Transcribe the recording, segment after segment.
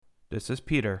This is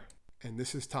Peter, And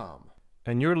this is Tom.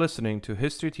 and you're listening to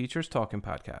History Teachers Talking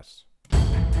Podcasts.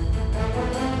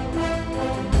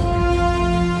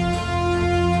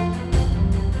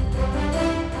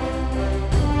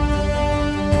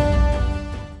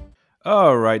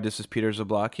 All right, this is Peter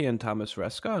Zablocki and Thomas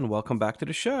Reska, and welcome back to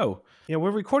the show.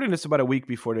 We're recording this about a week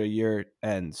before the year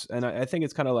ends, and I think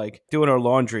it's kind of like doing our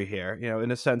laundry here, in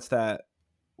the sense that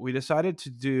we decided to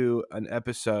do an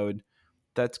episode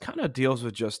that kind of deals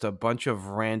with just a bunch of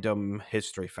random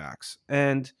history facts.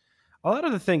 And a lot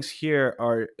of the things here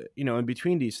are, in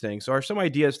between these things are some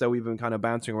ideas that we've been kind of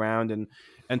bouncing around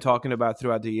and talking about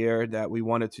throughout the year that we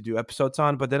wanted to do episodes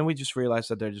on. But then we just realized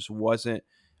that there just wasn't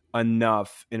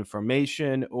enough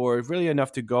information or really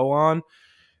enough to go on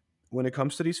when it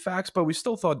comes to these facts. But we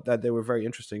still thought that they were very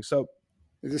interesting. So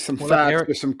There's just some Well, facts, Eric-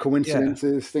 there's some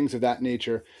coincidences, things of that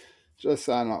nature. Just,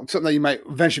 I don't know, something that you might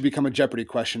eventually become a Jeopardy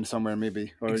question somewhere,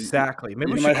 maybe. Or exactly.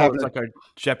 Maybe you we should might call have this a- like our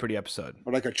Jeopardy episode.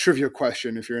 Or like a trivia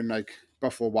question if you're in like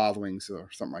Buffalo Wild Wings or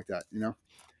something like that,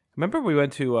 Remember we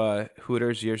went to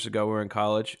Hooters years ago. We were in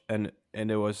college, and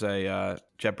it was a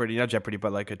Jeopardy, not Jeopardy,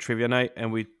 but like a trivia night.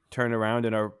 And we turned around,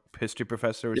 and our history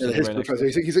professor was Yeah, the sitting history right next to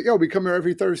professor. He's like, yo, we come here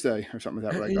every Thursday or something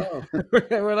like that. We're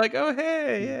like, oh. We're like, oh,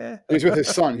 hey, yeah. He was with his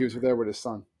son. He was there with his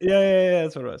son. Yeah.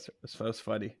 That's what it was. It was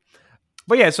funny.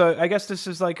 But yeah, so I guess this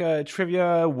is like a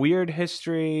trivia, weird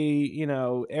history,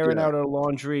 airing Yeah. out our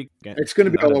laundry. It's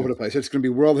going to be all over the place. It's going to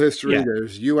be world history. Yeah.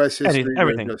 There's U.S. history.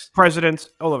 Everything. There's just Presidents,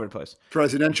 all over the place.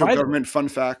 presidential By the- government fun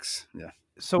facts. Yeah.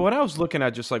 So when I was looking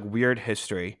at just like weird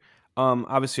history,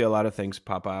 obviously a lot of things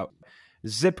pop out.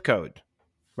 Zip code,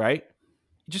 right?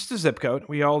 Just a zip code.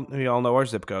 We all know our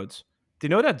zip codes. Do you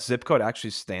know that zip code actually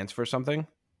stands for something?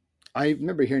 I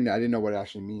remember hearing that. I didn't know what it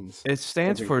actually means. It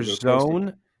stands Something for to do with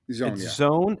zone. Zone, It's yeah.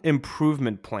 Zone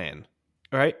Improvement Plan,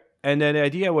 right? And then the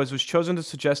idea was chosen to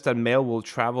suggest that mail will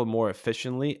travel more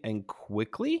efficiently and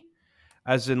quickly,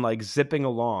 as in like zipping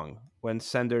along when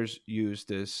senders use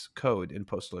this code in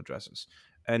postal addresses.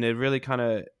 And it really kind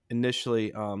of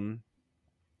initially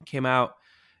came out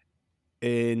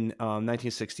in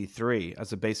 1963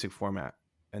 as a basic format,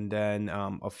 and then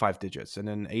of 5 digits, and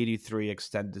then 83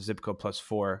 extended the zip code plus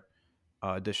 4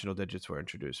 additional digits were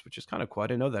introduced, which is kind of cool. I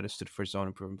didn't know that it stood for Zone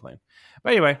Improvement Plan.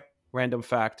 But anyway, random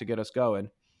fact to get us going.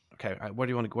 Okay, where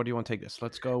do you want to take this?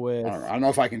 Let's go with. I don't know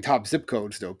if I can top zip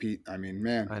codes though, Pete. I mean,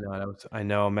 man. I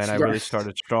know, man. I really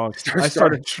started strong. Start- I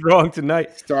started strong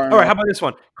tonight. Starting All right, off- how about this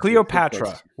one? Cleopatra.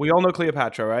 codes. We all know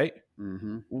Cleopatra, right?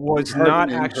 Mm-hmm. Was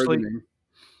not actually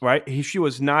right. She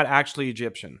was not actually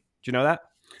Egyptian. Do you know that?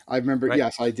 I remember. Right?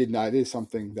 Yes, I did not. It is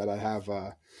something that I have.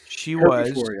 She heard was.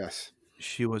 before, yes.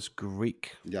 She was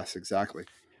Greek. Yes, exactly.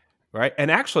 Right,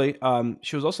 and actually,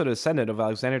 she was also the descendant of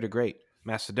Alexander the Great,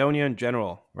 Macedonian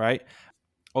general. Right,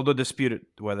 although disputed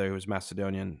whether he was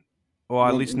Macedonian, or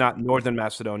at least not Northern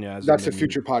Macedonia. As That's a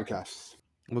future podcast.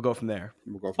 We'll go from there.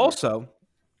 We'll go from Also,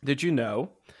 did you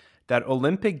know that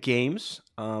Olympic Games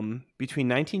between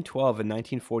 1912 and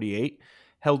 1948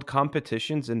 held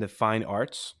competitions in the fine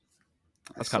arts?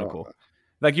 That's kind of cool.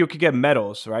 Like you could get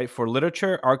medals, right, for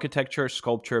literature, architecture,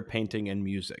 sculpture, painting, and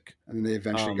music. And then they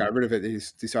eventually got rid of it. They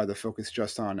decided to focus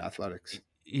just on athletics.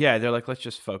 Yeah, they're like, let's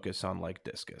just focus on like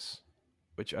discus,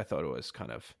 which I thought was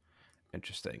kind of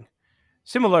interesting.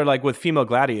 Similar, like with female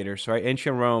gladiators, right?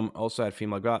 Ancient Rome also had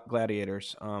female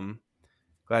gladiators,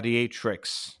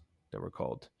 gladiatrix, they were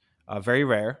called. Very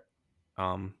rare,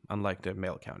 unlike their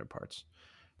male counterparts.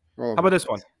 How about this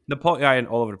one? Napoleon,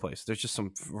 all over the place. There's just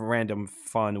some random,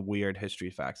 fun, weird history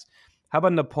facts. How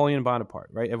about Napoleon Bonaparte,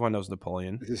 right? Everyone knows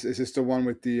Napoleon. Is this the one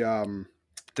with the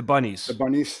bunnies? The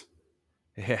bunnies?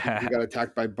 Yeah. He got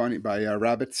attacked by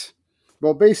rabbits.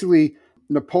 Well, basically,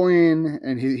 Napoleon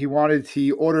and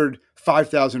he ordered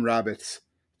 5,000 rabbits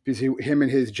because him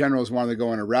and his generals wanted to go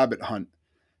on a rabbit hunt.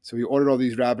 So he ordered all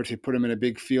these rabbits. He put them in a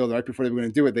big field. Right before they were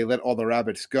going to do it, they let all the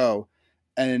rabbits go.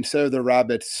 And instead of the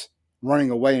rabbits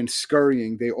running away and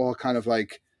scurrying, they all kind of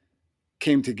like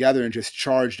came together and just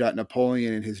charged at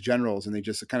Napoleon and his generals, and they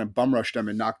just kind of bum rushed them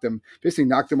and knocked them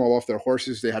all off their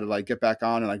horses. They had to like get back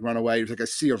on and like run away. It was like a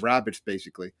sea of rabbits,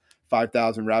 basically.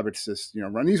 5,000 rabbits just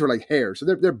run. These were like hares, so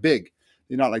they're big.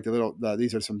 They're not like the little.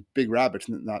 These are some big rabbits,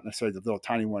 not necessarily the little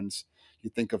tiny ones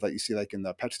you think of that you see like in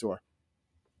the pet store.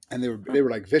 And they were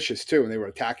like vicious too, and they were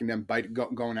attacking them,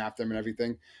 going after them and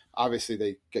everything. Obviously,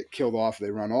 they get killed off,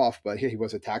 they run off, but he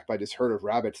was attacked by this herd of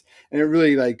rabbits. And it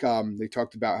really they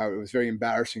talked about how it was very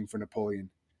embarrassing for Napoleon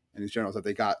and his generals that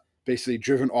they got basically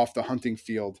driven off the hunting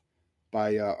field by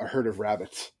a herd of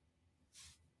rabbits.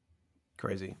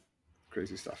 Crazy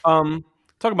stuff. Talk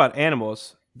about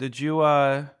animals. Did you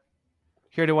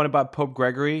Hear the one about Pope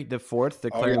Gregory the Fourth Oh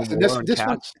declaring yes, and this war on this one,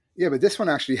 cats? yeah, but this one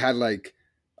actually had like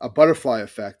a butterfly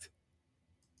effect.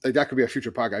 Like that could be a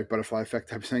future podcast, butterfly effect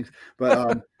type of things.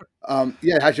 But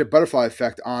yeah, it has a butterfly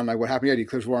effect on like what happened. Yeah, he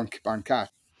declares war on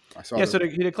cats. I saw Yeah, that. so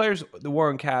he declares the war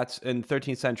on cats in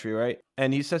 13th century, right?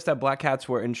 And he says that black cats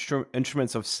were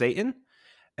instruments of Satan.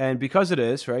 And because it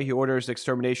is, right, he orders the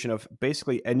extermination of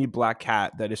basically any black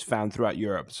cat that is found throughout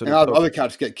Europe. So And the all the Pope, other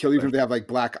cats get killed, even if they have like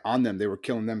black on them. They were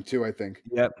killing them too, I think.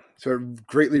 yep, So it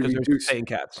greatly because they're reduced. Satan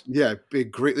cats. Yeah,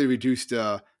 it greatly reduced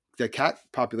the cat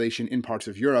population in parts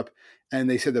of Europe. And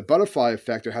they said the butterfly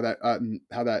effect, or how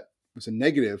that was a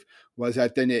negative, was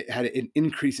that then it had an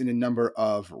increase in the number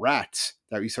of rats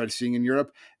that we started seeing in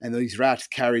Europe, and these rats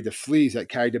carried the fleas that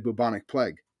carried the bubonic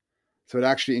plague. So it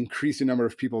actually increased the number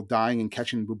of people dying and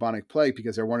catching bubonic plague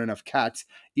because there weren't enough cats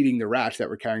eating the rats that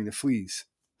were carrying the fleas.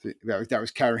 So that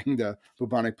was carrying the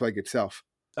bubonic plague itself.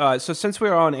 So since we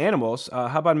are on animals,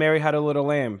 how about Mary Had a Little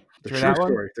Lamb? The Did you hear true that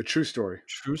one? story. The true story.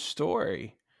 True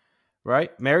story,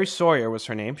 right? Mary Sawyer was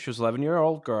her name. She was an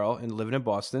 11-year-old girl and living in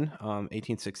Boston,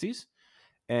 1860s.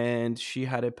 And she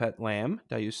had a pet lamb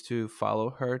that used to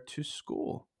follow her to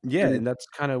school. Yeah, and that's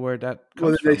kind of where that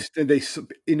Well, comes from. they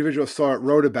individuals saw it,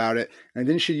 wrote about it, and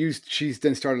then she's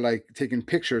then started like taking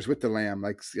pictures with the lamb,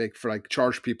 like for like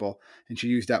charge people, and she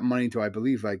used that money to, I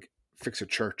believe, like fix a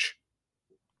church.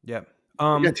 Yeah.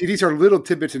 Again, see, these are little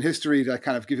tidbits in history that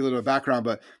kind of give you a little background,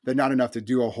 but they're not enough to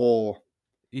do a whole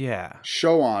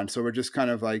show on. So we're just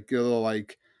kind of like a little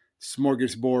like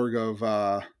smorgasbord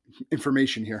of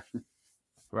information here.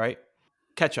 Right.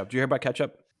 Ketchup. Do you hear about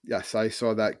ketchup? Yes, I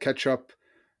saw that. Ketchup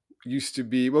used to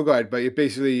be, well, go ahead, but it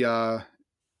basically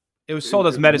It was sold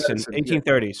as medicine, yeah.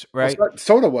 1830s, right? Well,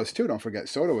 soda was too. Don't forget,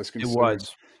 soda was It considered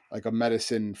was. like a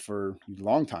medicine for a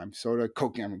long time. Soda,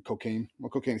 cocaine. Well,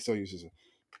 cocaine still uses it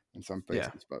in some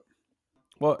places, but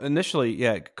Well, initially,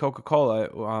 yeah,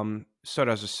 Coca-Cola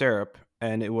started as a syrup,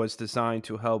 and it was designed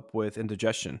to help with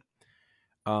indigestion.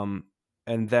 And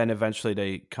then eventually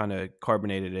they kind of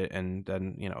carbonated it, and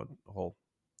then the whole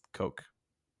Coke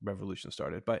revolution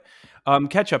started. But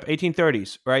ketchup,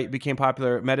 1830s, right, became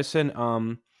popular medicine.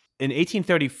 In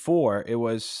 1834, it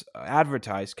was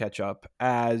advertised ketchup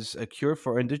as a cure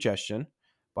for indigestion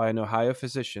by an Ohio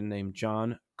physician named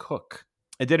John Cook.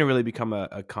 It didn't really become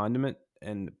a condiment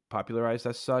and popularized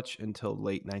as such until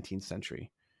late 19th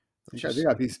century.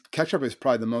 Ketchup is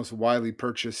probably the most widely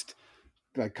purchased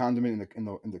like condiment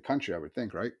in the country. I would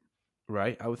think, right?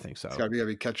 Right, I would think so. It's got to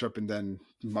be ketchup and then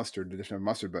mustard, additional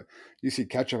mustard. But you see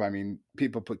ketchup. I mean,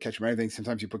 people put ketchup on anything.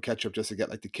 Sometimes you put ketchup just to get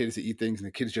like the kids to eat things, and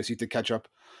the kids just eat the ketchup.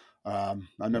 I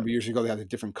remember years ago they had a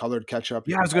different colored ketchup.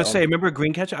 Yeah, I was gonna say, remember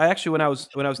green ketchup? I actually, when I was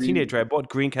a teenager, I bought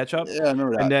green ketchup. Yeah, I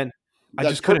remember that. And then I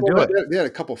just purple, couldn't do it. They had a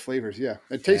couple flavors. Yeah,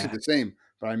 it tasted the same,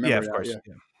 but I remember of course. Yeah.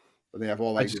 But they have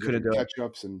all I like just the couldn't do different it.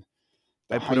 ketchups and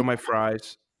I put on my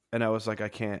fries, and I was like, I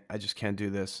just can't do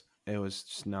this. It was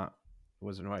just not, it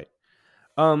wasn't right.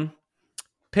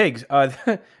 Pigs.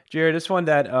 Did you hear this one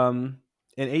that in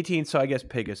 18? So I guess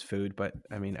pig is food, but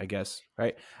I mean, I guess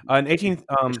right. In 18,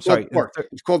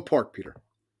 it's called pork, Peter.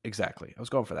 Exactly. I was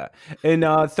going for that. In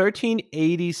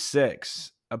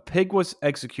 1386, a pig was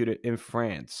executed in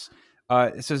France.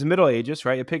 It says Middle Ages,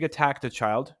 right? A pig attacked a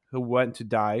child who went to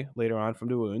die later on from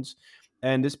the wounds.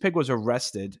 And this pig was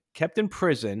arrested, kept in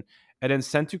prison, and then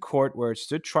sent to court where it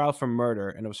stood trial for murder,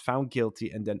 and it was found guilty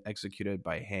and then executed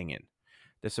by hanging.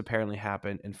 This apparently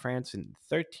happened in France in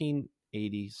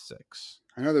 1386.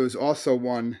 I know there was also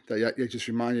one that you just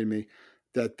reminded me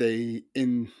that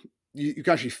you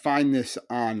can actually find this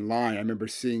online. I remember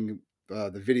seeing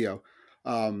the video.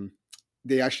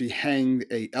 They actually hanged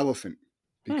a elephant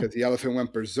because the elephant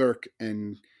went berserk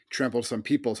and trampled some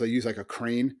people. So they used like a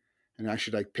crane and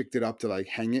actually like picked it up to like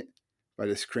hang it by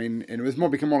this crane. And it was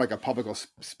become more like a public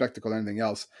spectacle than anything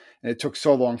else. And it took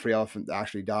so long for the elephant to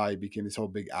actually die. It became this whole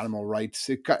big animal rights.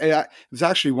 It was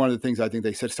actually one of the things I think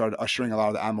they said started ushering a lot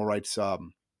of the animal rights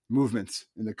movements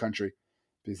in the country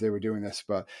because they were doing this.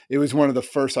 But it was one of the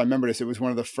first, I remember this, it was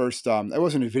one of the first, it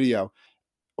wasn't a video.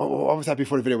 What was that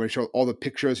before the video when it showed all the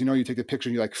pictures? You take the picture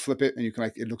and you like flip it and you can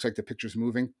like, it looks like the picture's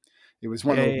moving. It was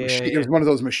one of those it was one of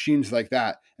those machines like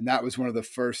that. And that was one of the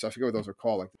first, I forget what those are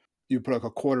called. Like you put like a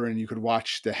quarter in and you could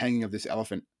watch the hanging of this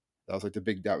elephant. That was like the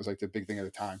big thing at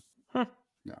the time. Huh.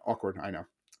 Yeah, awkward, I know.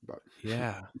 But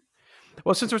yeah.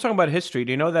 Well, since we're talking about history,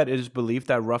 do you know that it is believed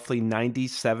that roughly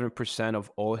 97%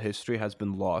 of all history has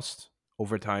been lost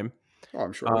over time? Oh,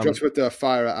 I'm sure. Just with the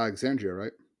fire at Alexandria,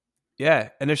 right? Yeah,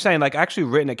 and they're saying like actually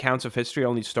written accounts of history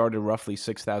only started roughly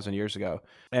 6,000 years ago.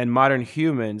 And modern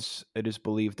humans, it is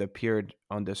believed, appeared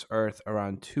on this earth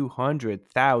around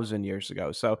 200,000 years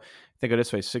ago. So think of it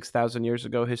this way, 6,000 years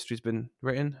ago history's been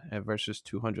written versus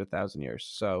 200,000 years.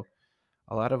 So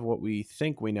a lot of what we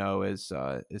think we know is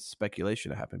speculation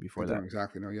that happened I before don't that.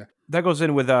 exactly know. Yeah, That goes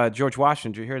in with George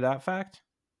Washington. Did you hear that fact?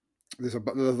 there's a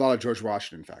lot of George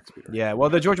Washington facts, Peter. Yeah, well,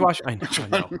 the George Washington, Which I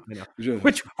know. one?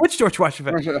 Which George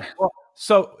Washington? Well,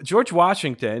 so George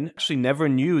Washington actually never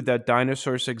knew that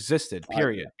dinosaurs existed,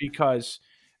 period, because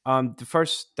the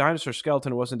first dinosaur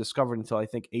skeleton wasn't discovered until I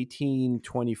think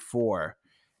 1824,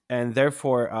 and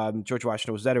therefore George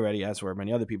Washington was dead already, as were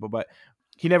many other people. But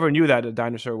he never knew that a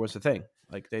dinosaur was a thing.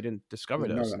 Like they didn't discover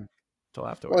Didn't know those that. until Well,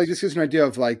 it afterwards. just gives you an idea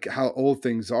of like how old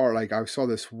things are. Like I saw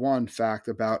this one fact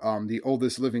about the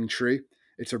oldest living tree.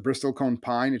 It's a bristlecone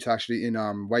pine. It's actually in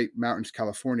White Mountains,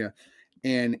 California.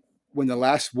 And when the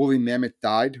last woolly mammoth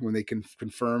died, when they can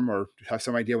confirm or have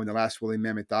some idea when the last woolly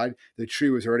mammoth died, the tree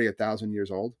was already 1,000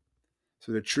 years old.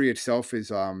 So the tree itself is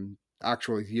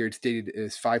actually here. It's dated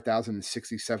as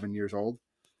 5,067 years old.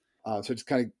 So it just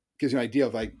kind of gives you an idea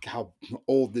of like how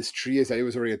old this tree is. That it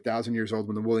was already 1,000 years old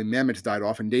when the woolly mammoths died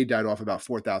off, and they died off about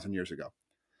 4,000 years ago.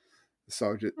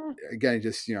 So again,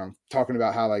 just talking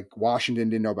about how like Washington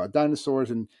didn't know about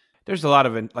dinosaurs, and There's a lot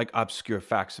of like obscure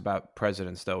facts about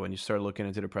presidents, though, when you start looking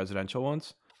into the presidential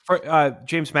ones. For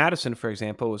James Madison, for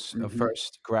example, was a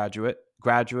first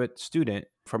graduate student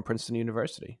from Princeton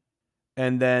University,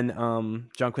 and then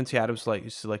John Quincy Adams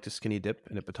used to like to skinny dip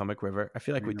in the Potomac River. I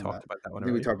feel like we talked about that one I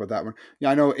think we already. talked about that one.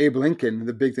 Yeah, I know Abe Lincoln.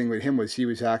 The big thing with him was he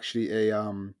was actually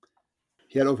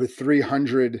he had over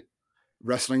 300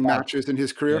 wrestling matches in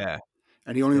his career, Yeah,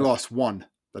 and he only yeah. lost one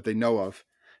that they know of.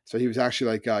 So he was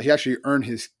actually like he actually earned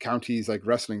his county's like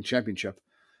wrestling championship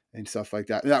and stuff like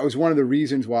that. And that was one of the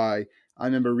reasons why I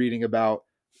remember reading about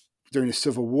during the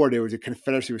Civil War, there was a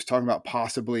Confederacy was talking about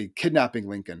possibly kidnapping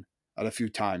Lincoln at a few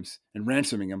times and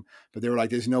ransoming him. But they were like,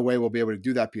 "There's no way we'll be able to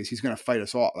do that because he's going to fight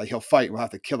us all. Like he'll fight, we'll have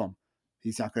to kill him.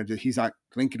 He's not going to. He's not."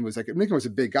 Lincoln was a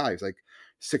big guy. He was like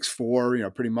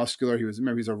 6'4", pretty muscular. He was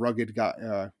a rugged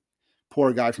guy,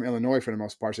 poor guy from Illinois for the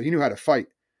most part. So he knew how to fight,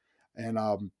 and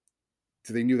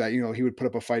so they knew that he would put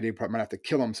up a fight. They might have to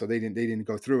kill him, so they didn't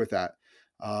go through with that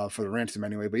for the ransom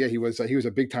anyway. But yeah, he was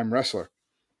a big time wrestler.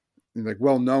 And like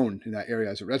well known in that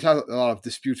area. So that's how a lot of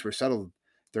disputes were settled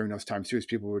during those times too. Is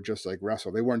people would just like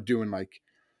wrestle. They weren't doing like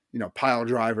pile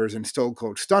drivers and stone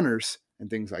cold stunners and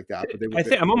things like that. But they I would.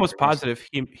 think I'm almost positive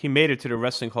he made it to the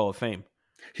Wrestling Hall of Fame.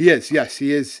 He is. Yes,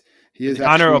 he is. He In is the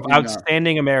honor actually of in.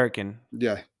 outstanding American.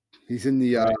 Yeah, he's in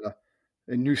the Right.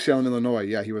 in New Salem, Illinois.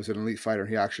 Yeah, he was an elite fighter.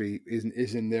 He actually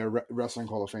is in their wrestling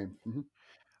Hall of Fame. Mm-hmm.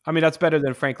 I mean, that's better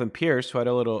than Franklin Pierce, who had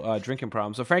a little drinking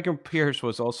problem. So Franklin Pierce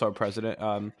was also a president,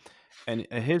 and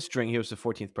his drink, he was the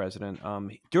 14th president.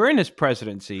 During his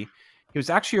presidency, he was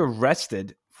actually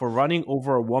arrested for running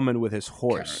over a woman with his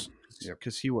horse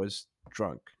because he was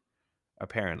drunk,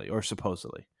 apparently, or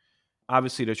supposedly.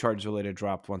 Obviously, the charges were later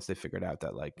dropped once they figured out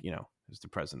that, he's the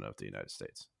president of the United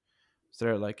States. So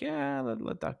they're like, yeah,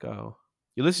 let that go.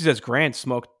 Ulysses S. Grant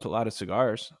smoked a lot of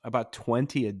cigars, about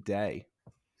 20 a day.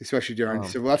 Especially during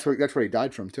so that's where he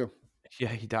died from too. Yeah,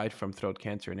 he died from throat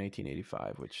cancer in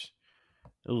 1885, which,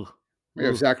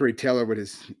 Yeah, Zachary Taylor with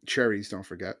his cherries. Don't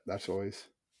forget. That's always.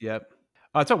 Yep.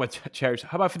 Talk about cherries.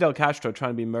 How about Fidel Castro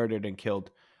trying to be murdered and killed?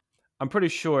 I'm pretty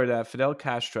sure that Fidel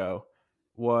Castro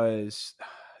was.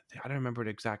 I don't remember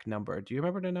the exact number. Do you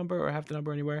remember the number or have the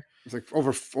number anywhere? It's like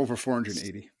over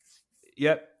 480.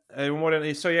 Yep.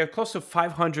 So you have close to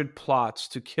 500 plots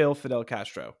to kill Fidel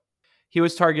Castro. He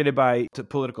was targeted by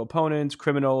political opponents,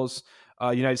 criminals,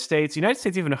 United States. The United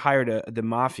States even hired the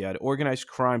mafia, the organized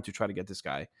crime, to try to get this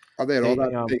guy. Oh, they had all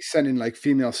that. They sent in like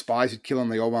female spies who'd kill him.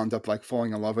 They all wound up like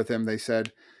falling in love with him. They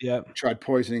said, "Yep." Tried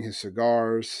poisoning his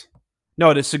cigars.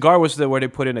 No, the cigar was where they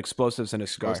put in explosives in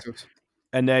his cigar,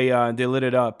 and they lit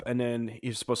it up, and then he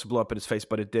was supposed to blow up in his face,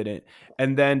 but it didn't.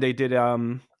 And then they did.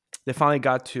 They finally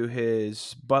got to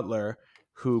his butler,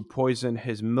 who poisoned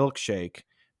his milkshake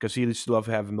because he used to love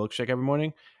to have a milkshake every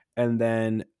morning, and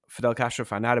then Fidel Castro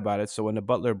found out about it. So when the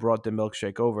butler brought the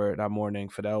milkshake over that morning,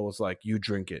 Fidel was like, "You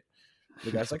drink it."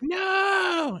 The guy's like,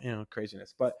 "No,"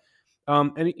 craziness. But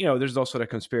and there's also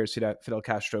that conspiracy that Fidel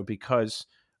Castro, because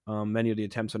many of the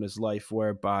attempts on his life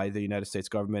were by the United States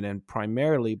government and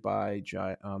primarily by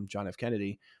John F.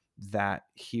 Kennedy, that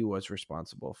he was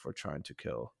responsible for trying to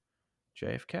kill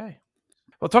JFK.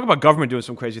 Well, talk about government doing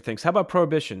some crazy things. How about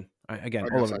prohibition? Again,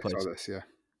 all over the place. I saw this, yeah.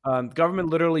 Government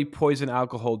literally poisoned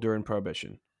alcohol during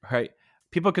prohibition, right?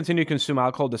 People continue to consume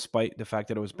alcohol despite the fact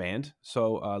that it was banned.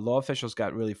 So law officials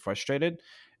got really frustrated,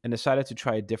 and decided to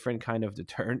try a different kind of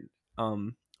deterrent,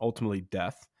 ultimately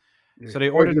death. Yeah. So they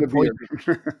ordered Poison the the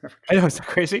beer. I know, it's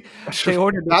crazy. They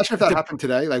ordered Imagine if that the happened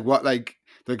today. Like what? Like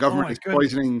the oh government my is goodness,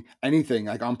 poisoning anything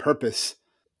like on purpose.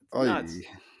 Oh, nuts.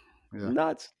 yeah.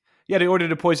 Nuts. Yeah, they ordered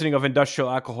the poisoning of industrial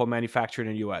alcohol manufactured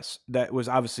in the U.S. that was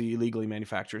obviously illegally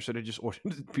manufactured, so they just ordered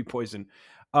it to be poisoned.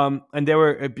 And they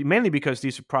were mainly because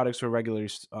these products were regularly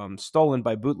stolen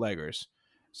by bootleggers.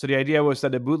 So the idea was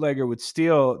that the bootlegger would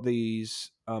steal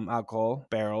these alcohol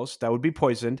barrels that would be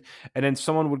poisoned, and then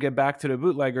someone would get back to the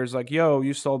bootleggers like, "Yo,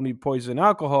 you sold me poison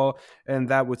alcohol," and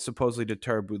that would supposedly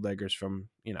deter bootleggers from,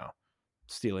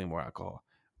 stealing more alcohol.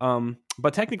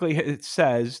 But technically, it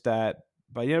says that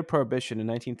by the end of Prohibition in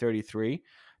 1933,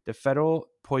 the federal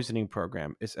poisoning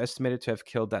program is estimated to have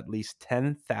killed at least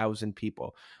 10,000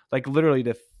 people. Like literally,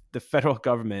 the federal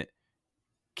government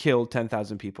killed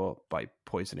 10,000 people by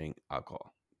poisoning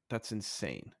alcohol. That's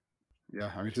insane.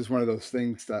 Yeah, I mean, it's just one of those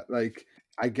things that, like,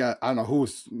 I don't know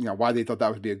who's, why they thought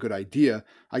that would be a good idea.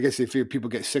 I guess they figure people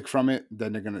get sick from it,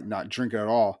 then they're gonna not drink it at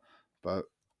all. But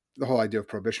the whole idea of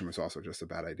prohibition was also just a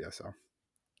bad idea. So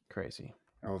Crazy.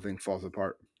 the whole thing falls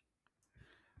apart.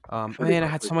 Man, I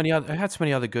had so many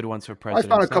other good ones for I presidents.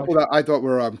 found a couple that I thought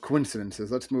were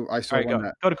coincidences. Let's move. I All saw right, one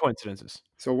that. go to coincidences.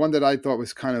 So one that I thought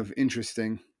was kind of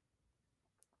interesting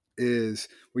is,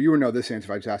 well, you would know this answer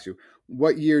if I just asked you.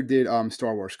 What year did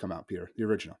Star Wars come out, Peter? The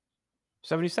original.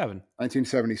 77.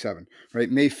 1977, right?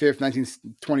 May 5th,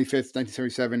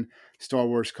 1977, Star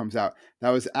Wars comes out. That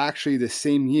was actually the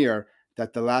same year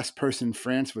that the last person in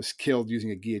France was killed using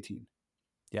a guillotine.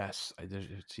 Yes, I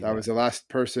did see That was the last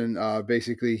person.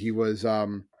 Basically, he was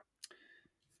Hamida.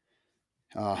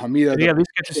 Did he at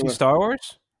least get to see Star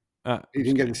Wars? He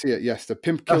didn't get to see it. Yes, the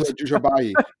pimp killer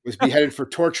Jujabai was beheaded for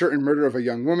torture and murder of a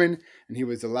young woman, and he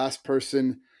was the last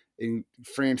person in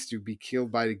France to be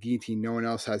killed by the guillotine. No one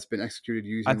else has been executed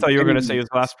using. I thought you were going to say he was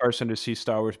the last person to see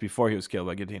Star Wars before he was killed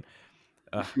by guillotine.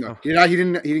 No, he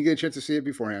didn't get a chance to see it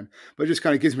beforehand, but it just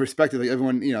kind of gives perspective. Like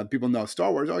everyone, people know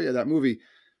Star Wars. Oh yeah, that movie.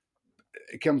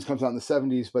 It comes out in the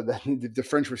 70s, but the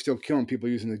French were still killing people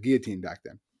using the guillotine back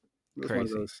then. It was Crazy. one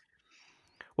of those.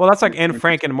 Well, that's like Anne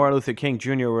Frank and Martin Luther King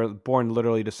Jr. were born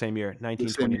literally the same year,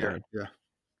 1929.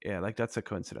 Yeah, like that's a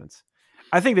coincidence.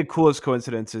 I think the coolest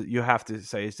coincidence you have to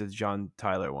say is the John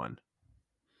Tyler one.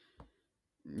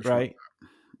 Right?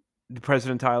 The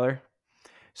President Tyler.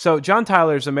 So John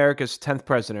Tyler is America's 10th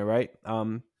president, right?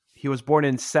 He was born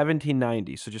in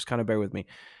 1790, so just kind of bear with me.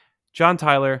 John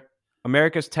Tyler,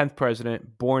 America's 10th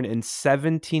president, born in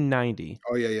 1790.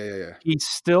 Oh, yeah. He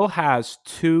still has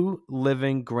 2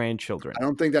 living grandchildren. I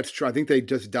don't think that's true. I think they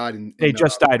just died. They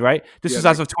just died, right? This is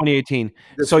as of 2018.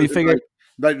 So you figure...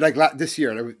 Like this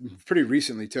year, it was pretty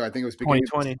recently, too. I think it was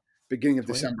beginning of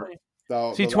December.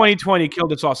 So, see, 2020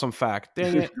 killed this awesome fact.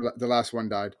 Dang it. The last one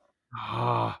died.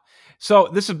 So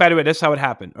this is, by the way, this is how it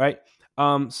happened, right?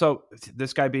 So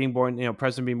this guy being born,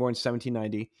 president being born in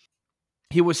 1790,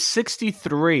 he was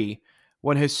 63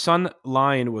 when his son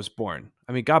Lion was born.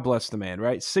 I mean, God bless the man,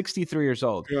 right? 63 years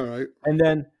old. Yeah, right. And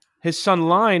then his son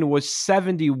Lion was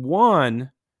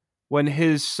 71 when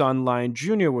his son Lion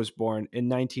Jr. was born in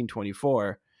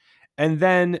 1924. And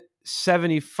then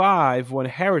 75 when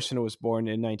Harrison was born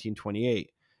in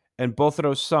 1928. And both of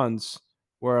those sons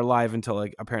were alive until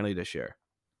like apparently this year.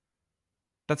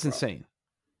 That's insane.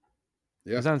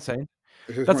 Yeah. Is that insane?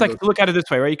 That's like, look at it this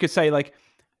way, right? You could say like,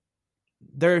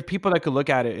 there are people that could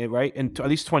look at it, right, in at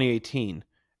least 2018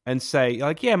 and say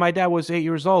like, yeah, my dad was 8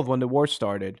 years old when the war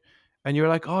started. And you're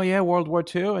like, oh yeah, World War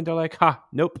II? And they're like,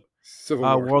 nope. Civil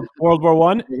War. World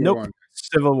War I? Nope.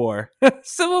 Civil War.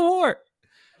 Civil War.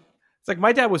 It's like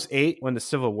my dad was 8 when the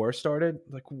Civil War started.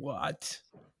 Like, what?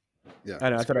 Yeah.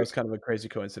 I know. I thought it was kind of a crazy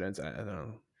coincidence. I don't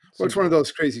know. Well, it's one of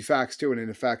those crazy facts too, and in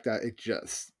the fact that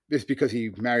it's because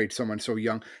he married someone so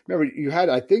young. Remember, you had,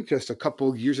 I think, just a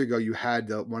couple years ago, you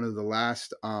had one of the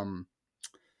last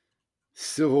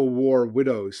Civil War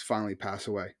widows finally pass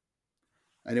away,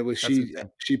 and it was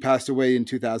she passed away in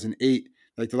 2008,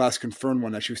 like the last confirmed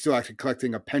one that she was still actually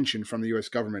collecting a pension from the U.S.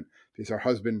 government because her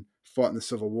husband fought in the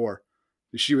Civil War.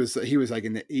 He was like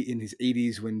in his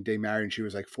 80s when they married, and she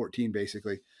was like 14,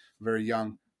 basically, very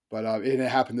young. But it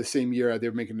happened the same year they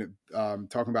were making it,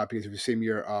 talking about because it was the same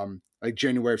year, like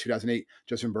January of 2008,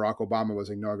 just when Barack Obama was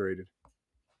inaugurated.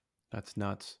 That's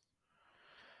nuts.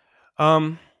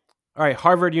 All right,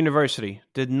 Harvard University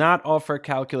did not offer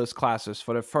calculus classes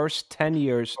for the first 10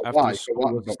 years after the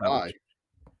school was established.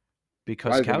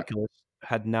 Because calculus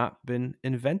had not been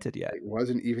invented yet. It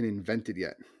wasn't even invented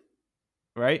yet.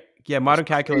 Right? Yeah, modern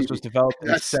calculus was developed in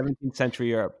 17th century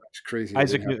Europe. That's crazy.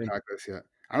 Isaac Newton. Calculus yet.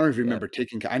 I don't even remember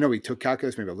taking. I know we took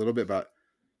calculus maybe a little bit, but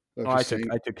So Oh, I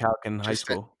took calc in high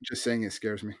school. just saying it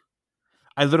scares me.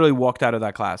 I literally walked out of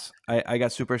that class. I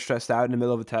got super stressed out in the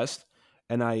middle of a test,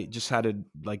 and I just had an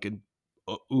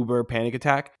uber panic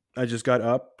attack. I just got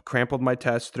up, crumpled my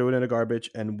test, threw it in the garbage,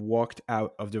 and walked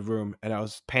out of the room. And I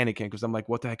was panicking because I'm like,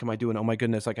 "What the heck am I doing? Oh my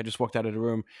goodness!" Like I just walked out of the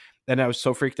room, and I was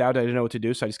so freaked out I didn't know what to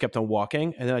do. So I just kept on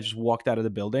walking, and then I just walked out of the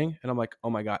building, and I'm like, "Oh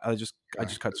my god!" I just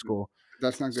cut school.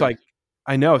 That's not So good.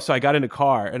 I know. So I got in the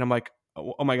car, and I'm like,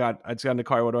 oh my god, I just got in the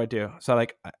car. What do I do? So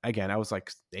like again, I was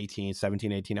like 18,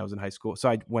 17, 18. I was in high school. So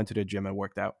I went to the gym and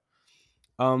worked out.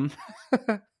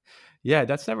 Yeah,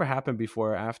 that's never happened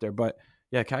before or after, but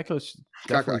yeah, calculus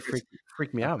definitely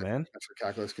freaked me out, man. That's what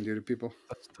calculus can do to people.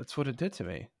 That's what it did to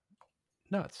me.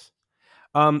 Nuts.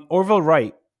 Orville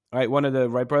Wright, right, one of the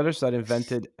Wright brothers that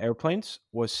invented airplanes,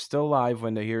 was still alive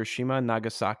when the Hiroshima and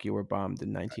Nagasaki were bombed in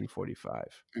 1945.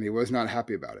 And he was not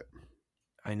happy about it.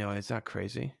 I know, it's not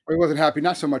crazy. Well, he wasn't happy,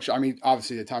 not so much, I mean,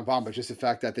 obviously the atomic bomb, but just the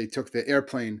fact that they took the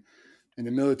airplane and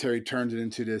the military turned it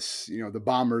into this, the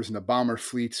bombers and the bomber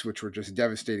fleets, which were just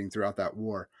devastating throughout that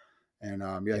war. And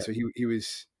so he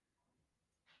was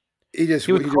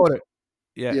quoted.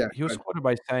 Yeah, he was quoted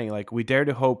by saying, like, "We dare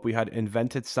to hope we had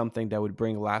invented something that would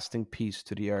bring lasting peace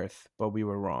to the earth, but we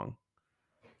were wrong."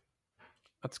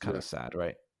 That's kind of sad,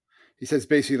 right? He says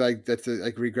basically like that's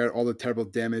like regret all the terrible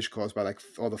damage caused by like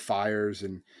all the fires,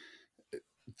 and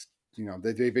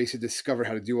they basically discovered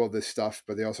how to do all this stuff,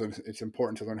 but they also it's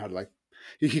important to learn how to like.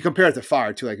 He compared it to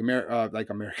fire too, like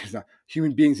Americans, not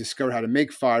human beings discovered how to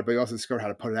make fire, but they also discovered how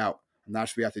to put it out, and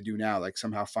that's what we have to do now. Like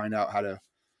somehow find out how to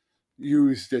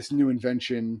use this new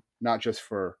invention not just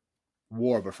for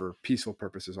war but for peaceful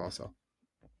purposes also.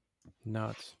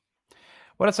 Nuts.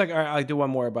 Well, it's like I do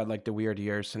one more about like the weird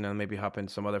years, and then maybe hop in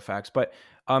some other facts. But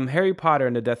Harry Potter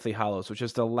and the Deathly Hallows, which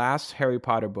is the last Harry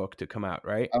Potter book to come out,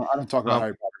 right? I don't talk about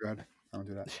Harry Potter. Go ahead. I don't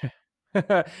do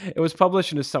that. It was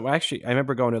published in the summer. Actually, I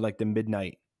remember going to like the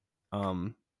midnight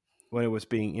when it was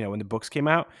being, when the books came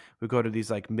out. We'd go to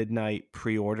these like midnight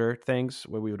pre-order things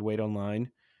where we would wait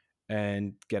online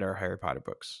and get our Harry Potter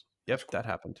books. Yep, that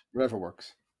happened. Whatever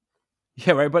works.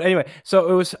 Yeah, right. But anyway, so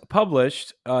it was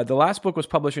published. The last book was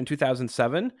published in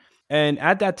 2007. And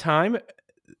at that time,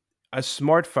 a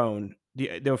smartphone,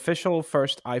 the official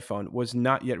first iPhone, was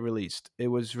not yet released. It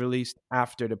was released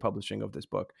after the publishing of this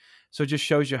book. So it just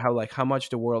shows you how much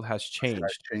the world has changed.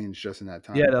 Has changed just in that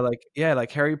time. Yeah,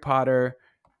 like Harry Potter,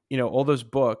 all those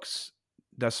books,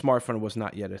 the smartphone was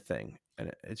not yet a thing.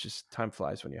 And it's just time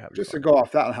flies when you have just to go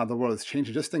off that and how the world is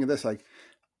changing. Just think of this, like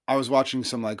I was watching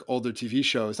some like older TV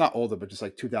shows, not older, but just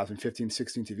like 2015,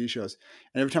 16 TV shows.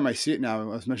 And every time I see it now, I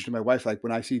was mentioning to my wife, like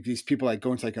when I see these people like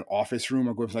go into like an office room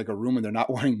or go into like a room and they're not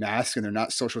wearing masks and they're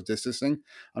not social distancing,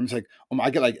 I'm just like,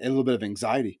 I get like a little bit of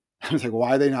anxiety. I was like,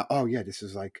 why are they not? Oh yeah, this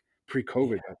is like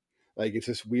pre-COVID. Yeah. Like it's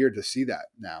just weird to see that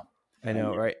now. I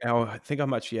know, right? Oh, think how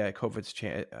much, COVID's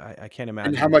changed. I can't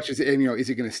imagine. And how much is it, is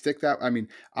it going to stick that? I mean,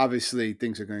 obviously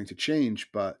things are going to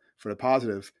change, but for the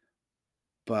positive.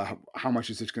 But how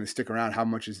much is this going to stick around? How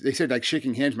much is, they said like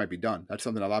shaking hands might be done. That's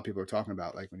something a lot of people are talking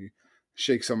about. Like when you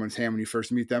shake someone's hand when you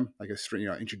first meet them, like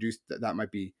introduced, that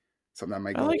might be something that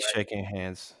might go I like away. Shaking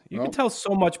hands. You can tell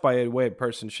so much by the way a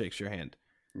person shakes your hand.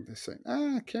 I'm just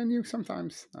saying, can you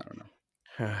sometimes? I don't know.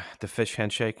 The fish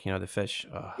handshake, the fish.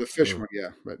 The fish one, yeah.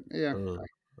 But yeah.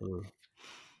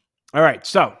 All right.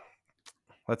 So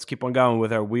let's keep on going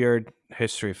with our weird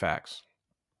history facts.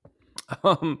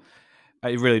 I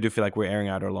really do feel like we're airing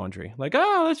out our laundry. Like,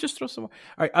 let's just throw some more.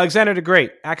 All right, Alexander the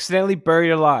Great, accidentally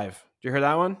buried alive. Did you hear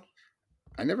that one?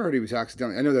 I never heard he was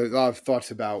accidentally. I know there are a lot of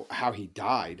thoughts about how he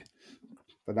died,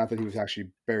 but not that he was actually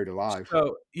buried alive.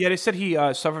 So, yeah, they said he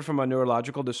suffered from a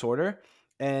neurological disorder,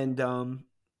 and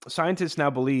scientists now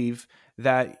believe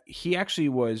that he actually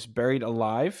was buried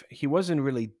alive. He wasn't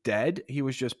really dead. He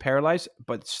was just paralyzed,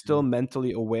 but still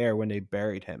mentally aware when they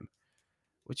buried him,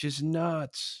 which is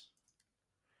nuts.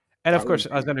 And of course,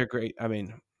 Alexander the Great, I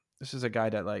mean, this is a guy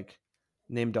that like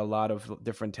named a lot of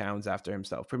different towns after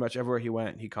himself. Pretty much everywhere he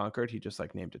went, he conquered. He just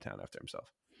like named a town after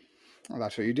himself. Well,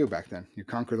 that's what you do back then. You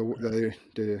conquer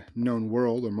the known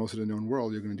world, or most of the known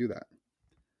world. You're going to do that,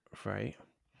 right?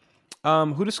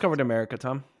 Who discovered America,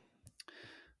 Tom?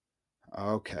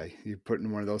 Okay, you put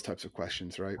in one of those types of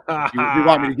questions, right? Do you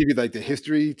want me to give you like the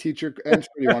history teacher answer?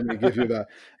 Do you want me to give you the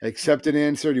accepted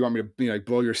answer? Do you want me to like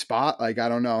blow your spot? Like I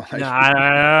don't know.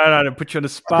 Nah, to put you on the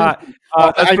spot.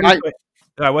 All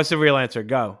right, what's the real answer?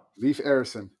 Go. Leif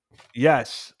Erikson.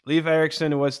 Yes, Leif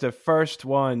Erikson was the first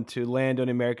one to land on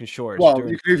American shores. Well,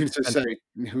 you could even just say,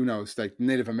 who knows, like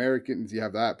Native Americans, you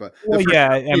have that, but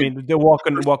I mean, they're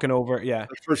walking over. Yeah,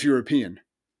 the first European.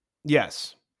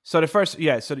 Yes. So the first,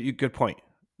 good point.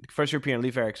 First European,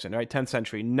 Leif Erikson, right? 10th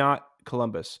century, not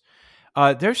Columbus.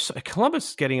 There's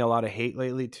Columbus getting a lot of hate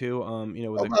lately too.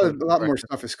 With A lot more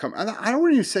stuff has come. I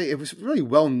don't even say it was really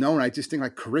well known. I just think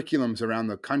like curriculums around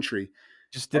the country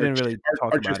just didn't really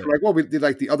talk about it. Like, well, we did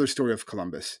like the other story of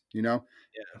Columbus, Yeah.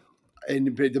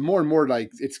 And the more and more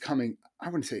like it's coming, I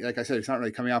wouldn't say, like I said, it's not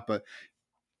really coming out, but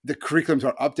the curriculums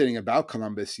are updating about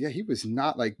Columbus. Yeah, he was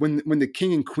not like when the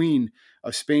king and queen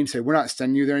of Spain said, "We're not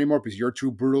sending you there anymore because you're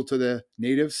too brutal to the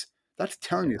natives." That's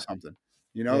telling you something,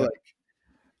 Like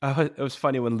it was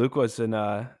funny when Luke was in.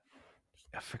 I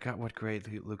forgot what grade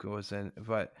Luca was in,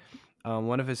 but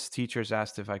one of his teachers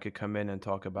asked if I could come in and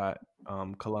talk about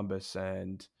Columbus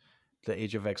and the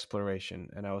Age of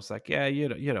Exploration, and I was like, "Yeah, you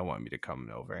don't want me to come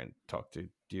over and talk to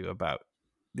you about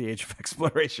the Age of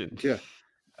Exploration." Yeah.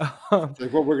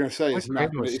 Like what we're going to say is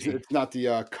it's not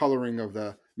the coloring of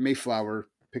the Mayflower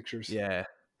pictures. Yeah.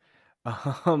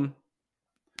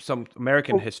 Some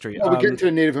American history. We get into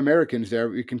the Native Americans there.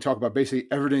 We can talk about basically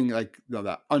everything like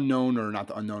the unknown, or not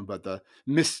the unknown, but the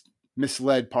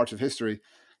misled parts of history.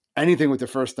 Anything with the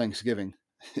first Thanksgiving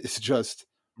is just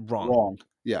wrong.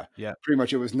 Yeah. Pretty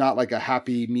much it was not like a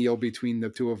happy meal between the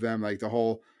two of them. Like the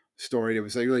whole story, there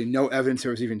was like really no evidence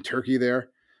there was even turkey there.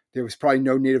 There was probably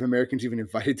no Native Americans even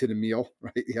invited to the meal,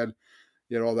 right? You had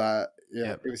all that.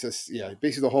 Yeah. It was just,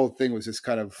 basically the whole thing was just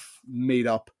kind of made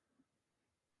up.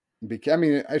 I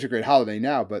mean, it's a great holiday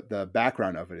now, but the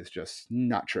background of it is just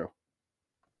not true.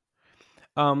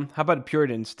 How about the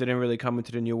Puritans? Didn't really come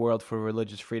into the New World for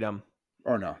religious freedom.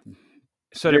 Or no.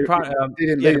 So they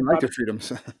didn't like the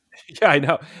freedoms. Yeah, I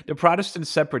know. The Protestant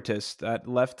separatists that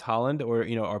left Holland, or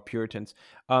are Puritans.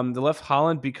 They left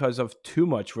Holland because of too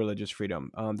much religious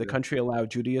freedom. The country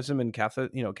allowed Judaism and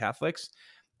Catholics,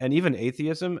 and even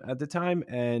atheism at the time,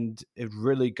 and it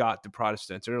really got the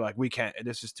Protestants. They're like, we can't.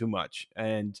 This is too much,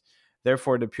 and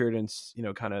therefore the Puritans,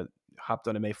 kind of hopped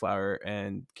on a Mayflower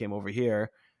and came over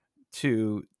here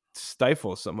to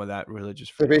stifle some of that religious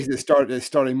freedom. So basically, they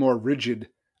started a more rigid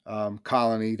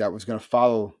colony that was going to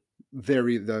follow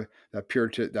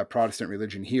that Protestant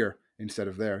religion here instead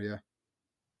of there.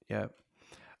 Yeah.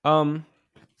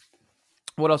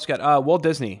 What else got? Walt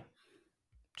Disney.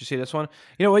 Did you see this one?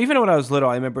 Even when I was little,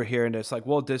 I remember hearing this. Like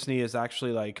Walt Disney is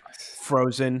actually like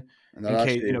frozen. And that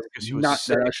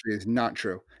actually is not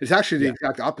true. It's actually the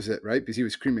exact opposite, right? Because he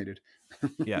was cremated.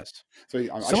 Yes. So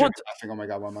I think, oh my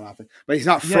God, why am I laughing? But he's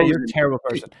not frozen. Yeah, you're a terrible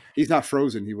person. He's not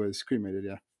frozen. He was cremated.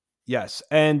 Yeah. Yes,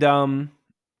 and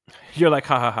you're like,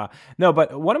 ha ha ha. No,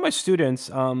 but one of my students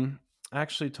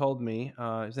actually told me,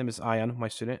 his name is Ion, my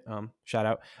student,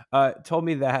 shout out, told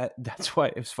me that's why,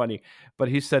 it was funny, but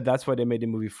he said that's why they made the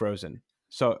movie Frozen.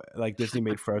 So like Disney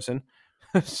made Frozen.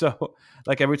 So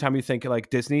like every time you think like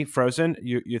Disney Frozen,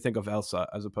 you think of Elsa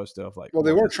as opposed to like. Well,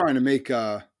 they were trying to make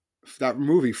that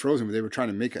movie Frozen, but they were trying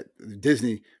to make it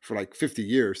Disney for like 50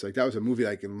 years. Like that was a movie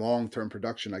like in long-term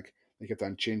production. Like they kept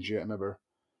on changing it. I remember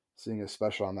seeing a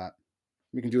special on that.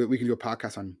 We can do a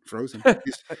podcast on Frozen.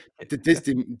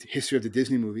 The history of the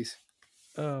Disney movies.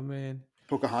 Oh man.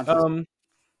 Pocahontas.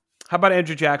 How about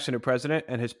Andrew Jackson, the president,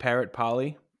 and his parrot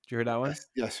Polly? Did you hear that one?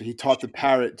 Yes. So he taught the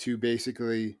parrot to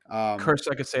basically curse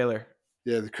like a sailor.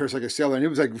 Yeah, the curse like a sailor, and it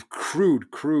was like crude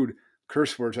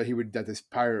curse words that this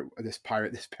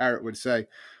parrot would say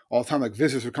all the time. Like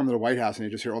visitors would come to the White House and they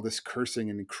just hear all this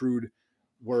cursing and crude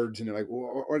words, and they're like,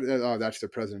 "Oh, that's the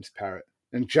president's parrot."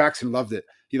 And Jackson loved it.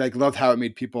 He loved how it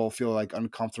made people feel like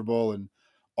uncomfortable and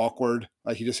awkward.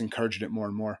 Like he just encouraged it more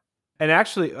and more. And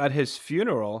actually, at his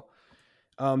funeral,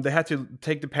 they had to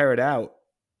take the parrot out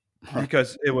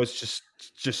because it was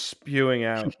just spewing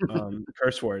out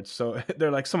curse words. So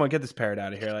they're like, "Someone get this parrot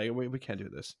out of here! Like we can't do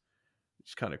this."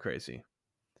 It's kind of crazy.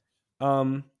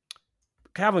 Calvin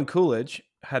Coolidge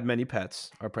had many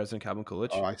pets. Our president, Calvin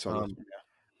Coolidge. Oh, I saw that.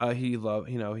 Yeah. He loved,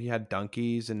 he had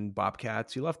donkeys and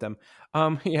bobcats. He loved them.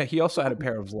 He also had a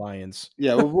pair of lions.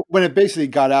 Yeah, when it basically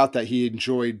got out that he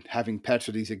enjoyed having pets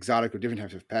or these exotic or different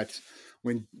types of pets,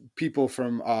 when people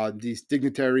from these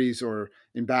dignitaries or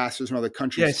ambassadors from other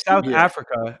countries, South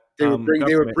Africa, they would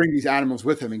bring these animals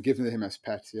with him and give them to him as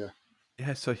pets. Yeah.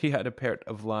 Yeah, so he had a pair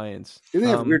of lions. Didn't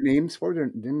they have weird names?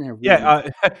 Didn't they have weird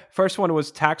names? First one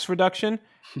was tax reduction,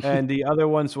 and the other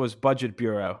ones was budget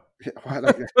bureau.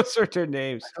 Those are their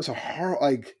names. Those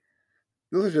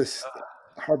are just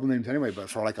horrible names anyway. But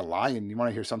for like a lion, you want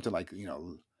to hear something like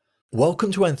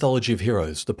Welcome to Anthology of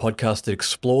Heroes, the podcast that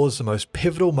explores the most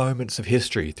pivotal moments of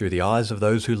history through the eyes of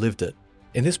those who lived it.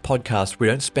 In this podcast, we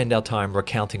don't spend our time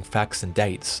recounting facts and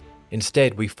dates.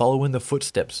 Instead, we follow in the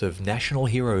footsteps of national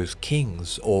heroes,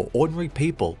 kings, or ordinary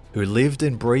people who lived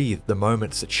and breathed the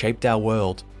moments that shaped our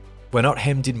world. We're not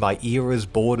hemmed in by eras,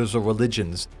 borders, or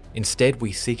religions. Instead,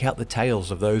 we seek out the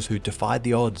tales of those who defied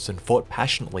the odds and fought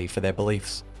passionately for their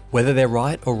beliefs. Whether they're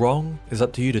right or wrong is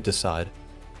up to you to decide.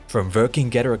 From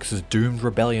Vercingetorix's doomed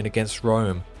rebellion against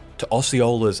Rome, to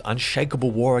Osceola's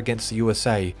unshakable war against the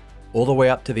USA, all the way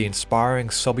up to the inspiring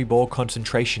Sobibor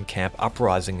concentration camp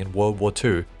uprising in World War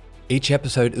II, each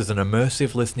episode is an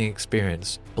immersive listening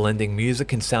experience, blending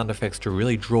music and sound effects to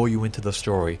really draw you into the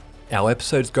story. Our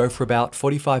episodes go for about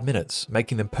 45 minutes,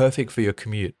 making them perfect for your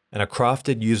commute, and are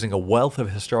crafted using a wealth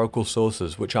of historical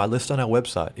sources which I list on our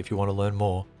website if you want to learn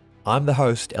more. I'm the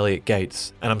host, Elliot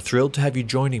Gates, and I'm thrilled to have you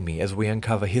joining me as we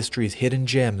uncover history's hidden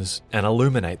gems and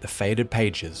illuminate the faded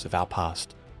pages of our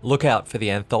past. Look out for the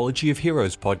Anthology of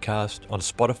Heroes podcast on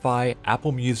Spotify,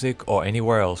 Apple Music, or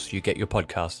anywhere else you get your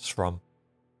podcasts from.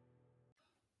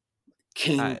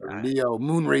 King or Leo,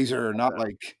 Moonrazer, not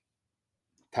like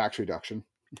tax reduction.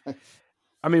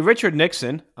 I mean, Richard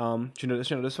Nixon. Do you know this?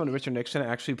 You know this one. Richard Nixon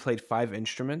actually played 5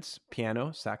 instruments: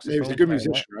 piano, saxophone. He was a good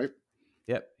musician, right?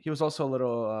 Yep. He was also a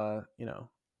little,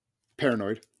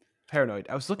 paranoid. Paranoid.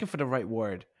 I was looking for the right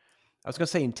word. I was gonna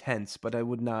say intense, but I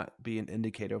would not be an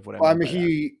indicator of what Well, I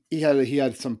mean. He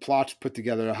had some plots put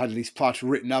together. Had these plots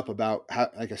written up about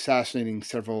like assassinating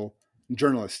several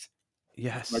journalists.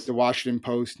 Yes, like the Washington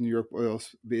Post, New York.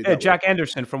 Jack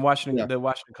Anderson from Washington, the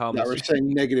Washington columnist. Yeah, we're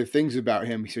saying negative things about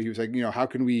him. So he was like, how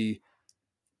can we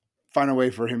find a way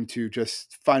for him to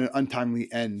just find an untimely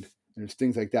end? And there's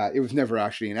things like that. It was never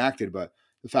actually enacted, but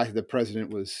the fact that the president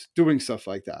was doing stuff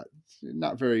like that, it's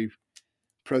not very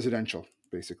presidential,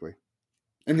 basically,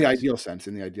 in the ideal sense.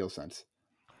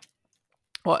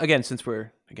 Well, again, since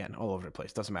we're all over the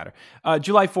place, doesn't matter.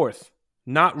 July 4th.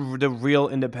 Not the real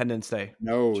Independence Day.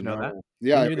 No, Did you know that?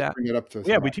 Yeah, we bring it up to.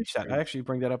 Yeah, we teach that. I actually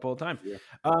bring that up all the time.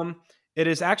 Yeah. It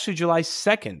is actually July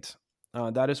 2nd.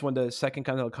 That is when the Second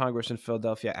Continental Congress in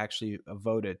Philadelphia actually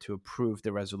voted to approve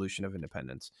the Resolution of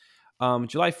Independence.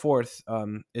 July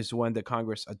 4th is when the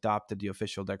Congress adopted the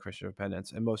official Declaration of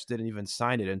Independence, and most didn't even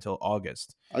sign it until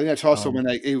August. I think that's also when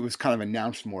it was kind of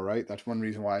announced more, right? That's one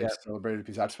reason why it's celebrated,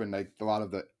 because that's when a lot of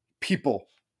the people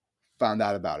found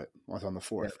out about it. Was on the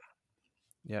 4th.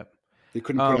 Yep. They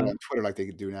couldn't put it on Twitter like they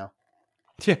could do now.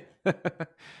 Yeah.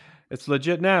 It's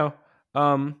legit now.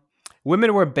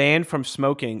 Women were banned from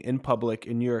smoking in public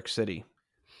in New York City.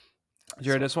 Did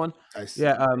you hear this one?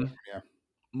 Yeah.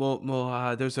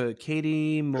 There's a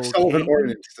Katie Mulcahy. Sullivan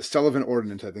Ordinance. The Sullivan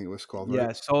Ordinance, I think it was called. Right?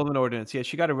 Yeah, Sullivan Ordinance. Yeah,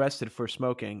 she got arrested for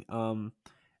smoking. And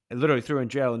literally threw her in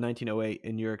jail in 1908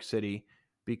 in New York City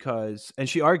and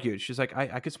she argued. She's like,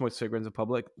 I could smoke cigarettes in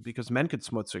public because men could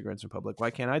smoke cigarettes in public. Why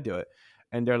can't I do it?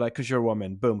 And they're like, because you're a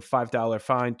woman. Boom, $5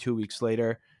 fine. 2 weeks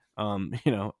later,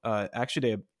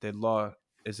 actually, the law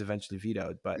is eventually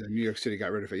vetoed. But New York City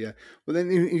got rid of it. Yeah. Well, then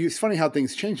it's funny how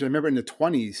things changed. I remember in the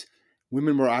 1920s,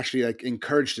 women were actually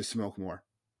encouraged to smoke more.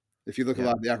 If you look at a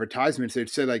lot of the advertisements, they'd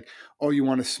say like, "Oh, you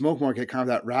want to smoke more? Get kind of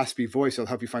that raspy voice. It'll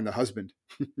help you find a husband."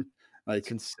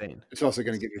 It's insane. It's also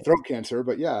going to give you throat cancer,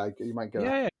 but you might get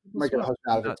a husband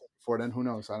out of it before then. Who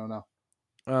knows? I don't know.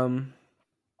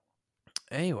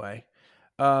 Anyway.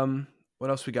 What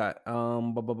else we got?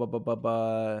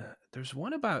 There's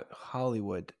one about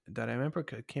Hollywood that I remember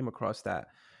came across that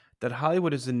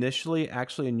Hollywood is initially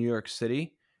actually in New York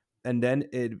City, and then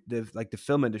the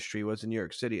film industry was in New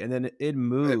York City, and then it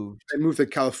moved. It moved to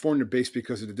California based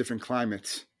because of the different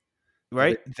climates.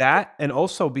 Right? That, and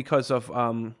also because of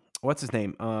what's his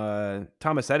name?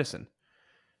 Thomas Edison.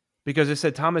 Because it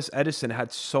said Thomas Edison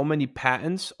had so many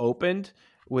patents opened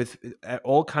with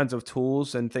all kinds of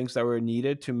tools and things that were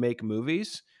needed to make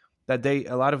movies that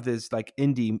a lot of this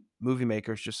indie movie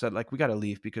makers just said we got to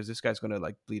leave because this guy's going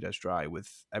to bleed us dry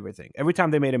with everything. Every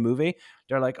time they made a movie,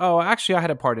 they're like, oh, actually I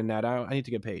had a part in that. I need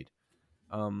to get paid.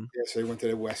 So they went to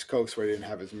the West Coast where they didn't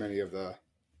have as many of the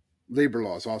labor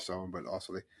laws also, but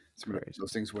also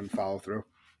those things wouldn't follow through.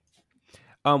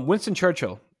 Winston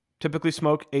Churchill typically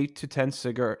smoked 8 to 10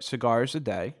 cigars a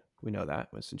day. We know that,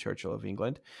 Winston Churchill of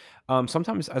England.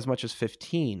 Sometimes as much as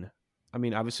 15. I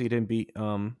mean, obviously he didn't beat,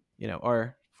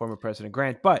 our former President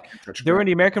Grant, but during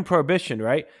the American Prohibition,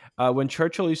 right? When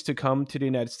Churchill used to come to the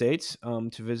United States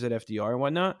to visit FDR and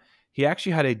whatnot, he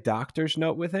actually had a doctor's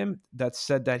note with him that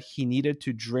said that he needed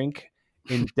to drink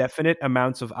indefinite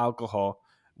amounts of alcohol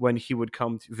when he would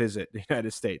come to visit the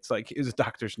United States. It was a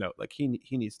doctor's note. He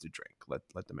needs to drink. Let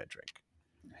the man drink.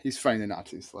 He's fighting the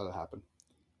Nazis. Let it happen.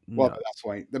 Well,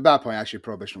 no. The bad point, actually,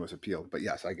 Prohibition was appealed. But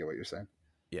yes, I get what you're saying.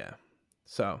 Yeah.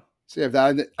 So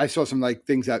yeah, I saw some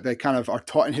things that they kind of are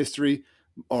taught in history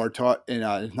or taught in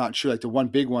not sure. The one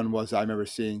big one was I remember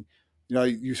seeing,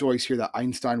 you always hear that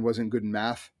Einstein wasn't good in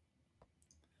math.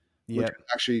 which Yep. was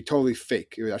actually totally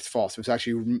fake. That's false. That's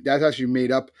actually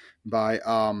made up by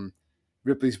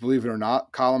Ripley's Believe It or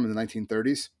Not column in the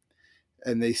 1930s,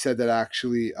 and they said that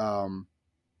actually a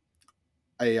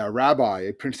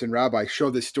Princeton rabbi,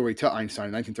 showed this story to Einstein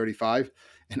in 1935,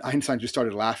 and Einstein just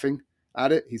started laughing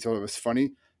at it. He thought it was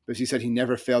funny because he said he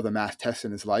never failed a math test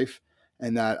in his life,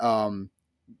 and that by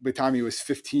the time he was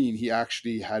 15, he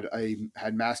actually had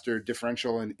mastered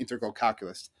differential and integral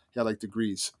calculus. He had like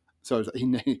degrees, so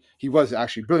he was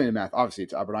actually brilliant in math. Obviously,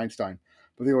 it's Albert Einstein.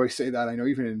 But they always say that. I know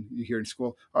even you hear in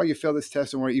school, oh, you failed this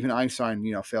test, and even Einstein,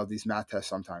 failed these math tests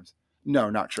sometimes.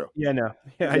 No, not true. Yeah, no.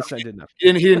 Yeah, Einstein did not.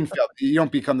 He didn't fail. You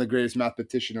don't become the greatest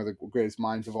mathematician or the greatest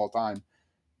minds of all time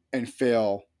and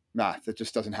fail math. It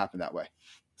just doesn't happen that way.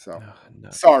 So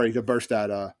No. Sorry to burst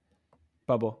that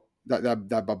Bubble.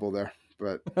 that bubble there.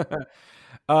 But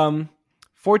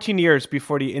 14 years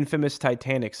before the infamous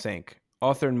Titanic sank,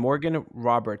 author Morgan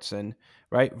Robertson,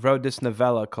 right, wrote this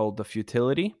novella called The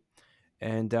Futility.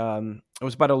 And it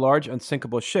was about a large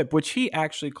unsinkable ship, which he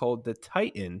actually called the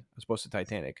Titan, as opposed to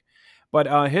Titanic.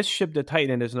 But his ship, the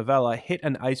Titan, in his novella, hit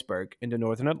an iceberg in the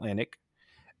Northern Atlantic.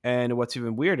 And what's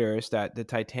even weirder is that the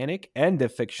Titanic and the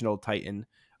fictional Titan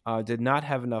did not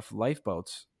have enough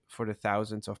lifeboats for the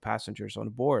thousands of passengers on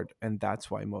board. And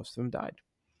that's why most of them died.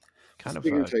 Kind of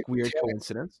a weird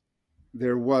coincidence.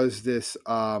 There was this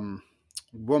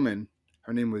woman,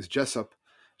 her name was Jessup.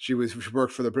 She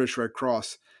worked for the British Red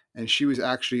Cross, and she was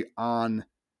actually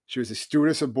she was a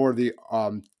stewardess aboard the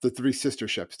three sister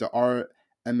ships, the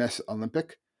RMS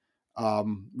Olympic,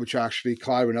 which actually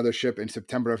collided with another ship in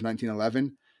September of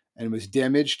 1911 and was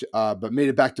damaged, but made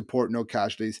it back to port, no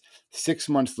casualties. 6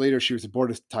 months later, she was aboard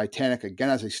the Titanic again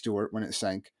as a steward when it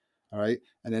sank. All right,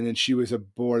 and then she was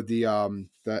aboard the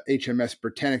HMS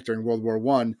Britannic during World War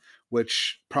I,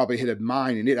 which probably hit a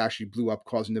mine, and it actually blew up,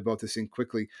 causing the boat to sink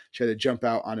quickly. She had to jump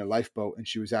out on a lifeboat, and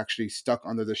she was actually stuck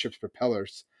under the ship's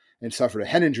propellers and suffered a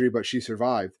head injury, but she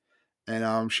survived.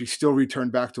 And she still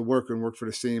returned back to work and worked for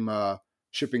the same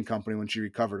shipping company when she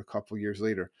recovered a couple of years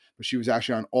later. But she was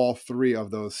actually on all three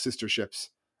of those sister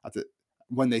ships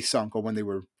when they sunk or when they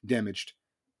were damaged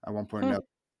at one point or another.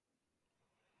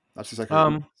 That's just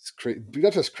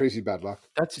that's just crazy bad luck.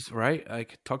 That's just right. I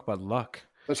could talk about luck.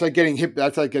 That's like getting hit.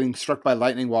 That's like getting struck by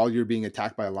lightning while you're being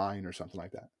attacked by a lion or something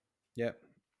like that. Yep.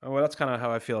 Well, that's kind of how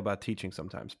I feel about teaching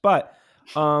sometimes. But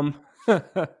anyway,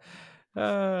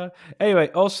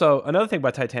 also another thing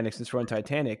about Titanic, since we're on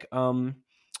Titanic,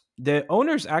 the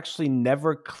owners actually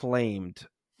never claimed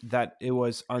that it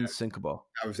was unsinkable.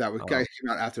 That was guys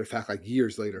came out after the fact, like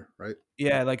years later, right?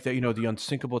 Yeah, like the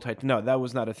unsinkable Titan. No, that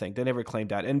was not a thing. They never claimed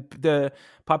that. And the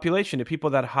population, the people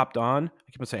that hopped on,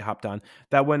 I keep on saying hopped on,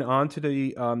 that went on to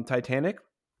the Titanic,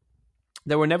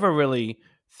 they were never really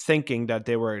thinking that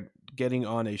they were getting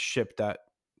on a ship that,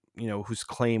 whose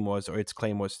claim was, or its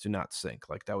claim was to not sink.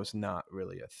 Like that was not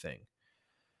really a thing.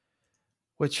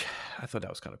 Which I thought that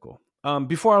was kind of cool.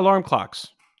 Before alarm clocks,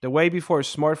 the way before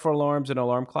smartphone alarms and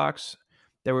alarm clocks,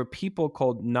 there were people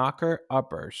called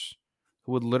knocker-uppers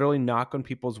who would literally knock on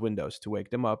people's windows to wake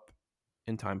them up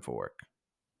in time for work.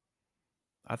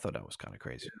 I thought that was kind of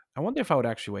crazy. I wonder if I would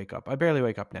actually wake up. I barely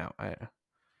wake up now.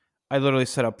 I literally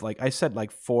set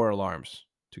 4 alarms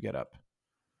to get up.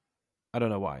 I don't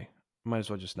know why. Might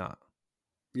as well just not.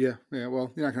 Yeah.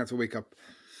 Well, you're not gonna have to wake up.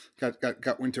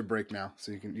 Got winter break now,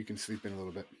 so you can sleep in a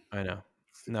little bit. I know.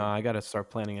 No, I got to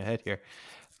start planning ahead here.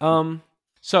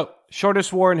 So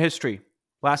shortest war in history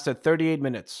lasted 38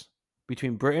 minutes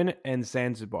between Britain and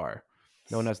Zanzibar,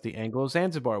 known as the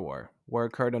Anglo-Zanzibar War. War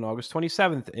occurred on August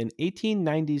 27th in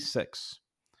 1896.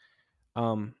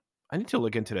 I need to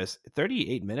look into this.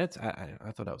 38 minutes?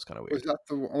 I thought that was kind of weird. They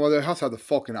also had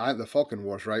the Falkland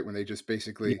Wars, right? When they just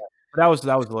basically that was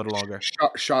a little longer.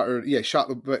 Shot,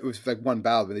 but it was like one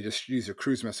battle, but they just used a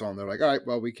cruise missile, and they're like, all right,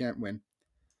 well, we can't win.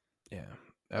 Yeah.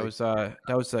 That was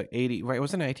like 80, right?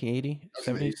 Wasn't it 1980?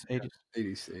 70s,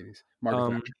 80s?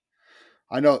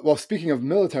 I know. Well, speaking of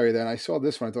military, then I saw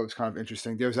this one. I thought it was kind of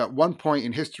interesting. There was at one point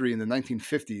in history in the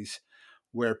 1950s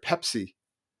where Pepsi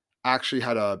actually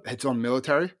had its own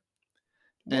military,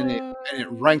 and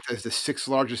it ranked as the 6th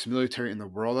largest military in the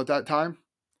world at that time.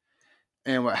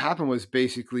 And what happened was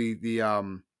basically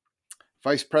the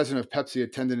vice president of Pepsi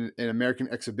attended an American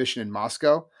exhibition in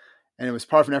Moscow. And it was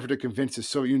part of an effort to convince the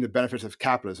Soviet Union the benefits of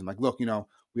capitalism. Like, look, we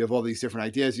have all these different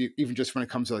ideas. Even just when it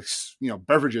comes to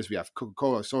beverages, we have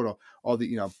Coca-Cola, soda, all the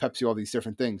Pepsi, all these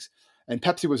different things. And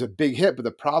Pepsi was a big hit, but the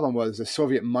problem was the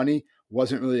Soviet money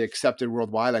wasn't really accepted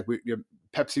worldwide. Like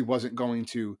Pepsi wasn't going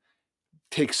to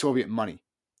take Soviet money.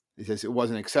 He says it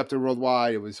wasn't accepted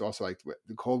worldwide. It was also like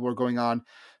the Cold War going on.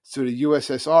 So the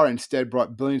USSR instead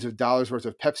brought billions of dollars worth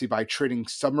of Pepsi by trading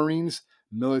submarines,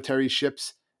 military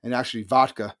ships, and actually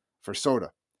vodka for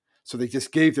soda. So they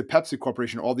just gave the Pepsi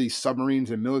Corporation all these submarines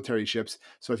and military ships.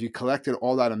 So if you collected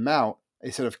all that amount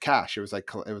instead of cash, it was like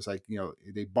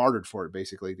they bartered for it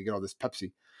basically to get all this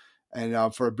Pepsi.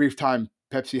 And for a brief time,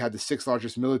 Pepsi had the 6th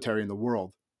largest military in the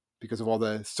world because of all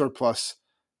the surplus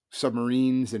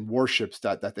submarines and warships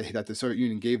that the Soviet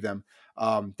Union gave them.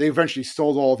 They eventually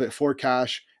sold all of it for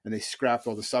cash, and they scrapped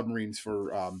all the submarines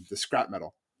for the scrap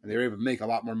metal, and they were able to make a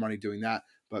lot more money doing that.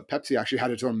 But Pepsi actually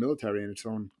had its own military and its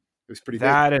own. It was pretty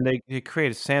that, big. and they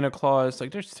created Santa Claus.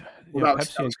 Like there's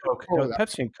Pepsi and Coke.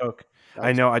 Pepsi and Coke.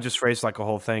 I know. I just raised like a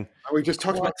whole thing. We just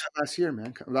talked about that last year,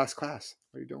 man. Last class.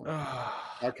 What are you doing?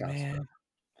 Man.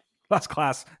 Last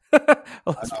class.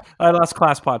 Last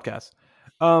class podcast.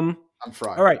 I'm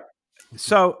fried. All right.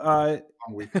 So Long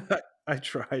week. I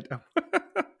tried.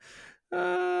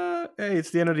 Hey,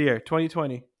 it's the end of the year,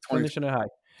 2020. Finishing a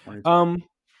high.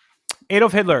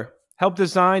 Adolf Hitler helped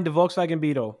design the Volkswagen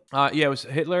Beetle. It was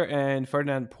Hitler and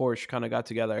Ferdinand Porsche kind of got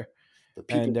together,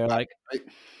 and they're like, right?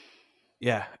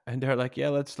 Yeah,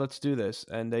 let's do this.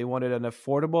 And they wanted an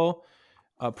affordable,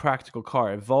 practical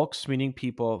car. Volks meaning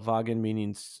people, Wagen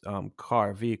meaning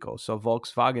car, vehicle. So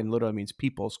Volkswagen literally means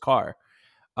people's car.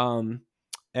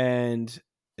 And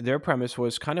their premise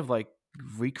was kind of like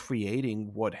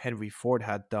recreating what Henry Ford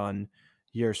had done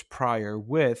years prior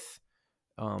with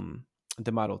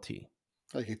the Model T.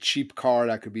 Like a cheap car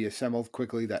that could be assembled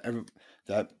quickly, that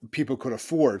people could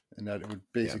afford, and that it would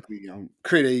basically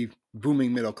create a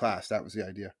booming middle class. That was the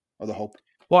idea or the hope.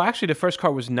 Well, actually, the first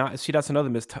car was not. See, that's another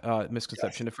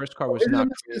misconception. Yes. The first car was not.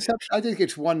 Misconception? I think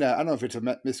it's one that I don't know if it's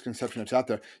a misconception that's out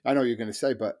there. I know what you're going to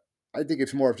say, but I think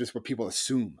it's more of just what people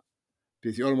assume,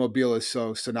 because the automobile is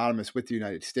so synonymous with the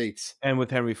United States and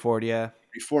with Henry Ford. Yeah,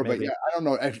 Henry Ford. Maybe. But I don't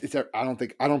know. I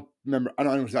don't remember. I don't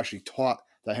know. Anyone was actually taught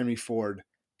that Henry Ford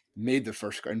made the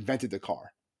first car, invented the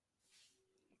car,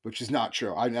 which is not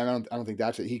true. I don't think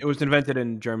that's it. It was invented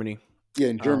in Germany. Yeah,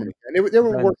 in Germany. And they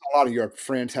were working a lot of Europe.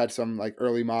 France had some like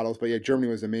early models, but yeah, Germany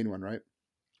was the main one, right?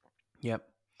 Yep.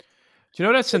 Do you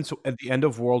know that since at the end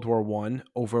of World War I,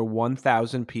 over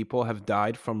 1,000 people have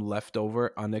died from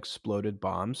leftover unexploded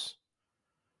bombs?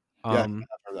 Yeah, I've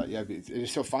heard that. Yeah, they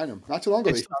still find them. Not too long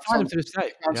ago, they found to this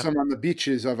day. Found some on the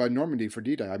beaches of Normandy for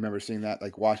D-Day. I remember seeing that.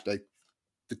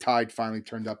 The tide finally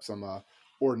turned up some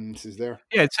ordnances there.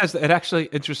 Yeah, it says it actually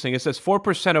interesting. It says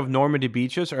 4% of Normandy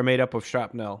beaches are made up of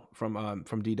shrapnel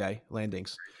from D-Day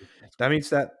landings. That means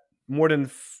that more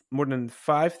than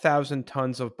 5,000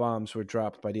 tons of bombs were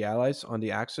dropped by the Allies on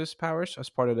the Axis powers as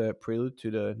part of the prelude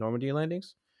to the Normandy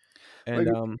landings.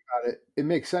 And it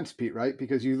makes sense, Pete, right?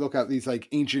 Because you look at these like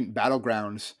ancient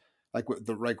battlegrounds, like with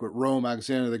Rome,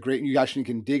 Alexander the Great, and you actually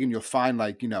can dig and you'll find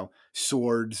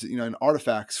swords, and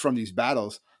artifacts from these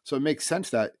battles. So it makes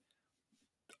sense that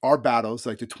our battles,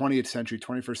 like the 20th century,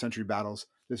 21st century battles,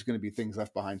 there's going to be things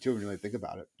left behind too when you really think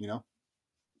about it,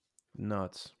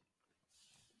 Nuts.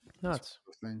 Those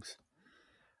things.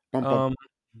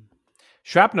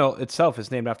 Shrapnel itself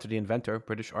is named after the inventor,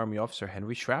 British Army officer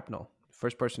Henry Shrapnel,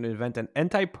 first person to invent an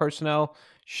anti-personnel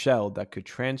shell that could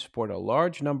transport a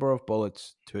large number of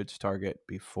bullets to its target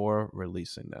before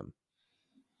releasing them.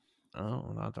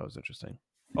 Oh, I thought that was interesting.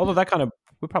 Although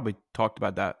we probably talked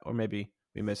about that, or maybe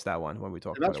we missed that one when we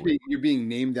talked about it. You're being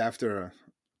named after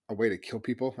a way to kill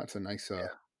people. That's a nice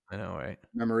I know, right?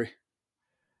 Memory.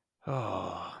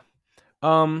 Oh.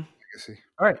 Legacy.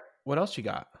 All right. What else you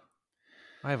got?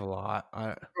 I have a lot.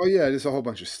 There's a whole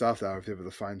bunch of stuff that I was able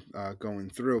to find going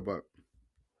through, but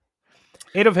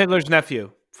Adolf Hitler's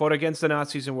nephew fought against the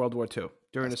Nazis in World War II.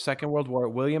 During the Second World War,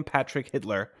 William Patrick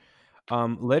Hitler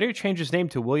later changed his name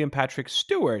to William Patrick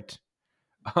Stewart.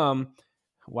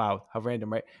 Wow, how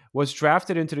random, right? Was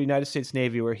drafted into the United States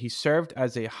Navy, where he served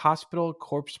as a hospital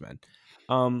corpsman.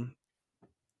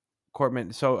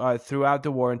 So throughout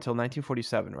the war until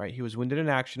 1947, right? He was wounded in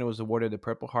action and was awarded the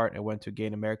Purple Heart and went to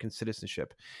gain American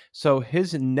citizenship. So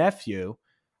his nephew,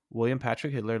 William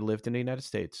Patrick Hitler, lived in the United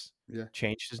States,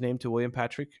 changed his name to William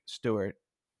Patrick Stewart,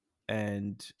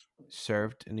 and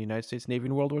served in the United States Navy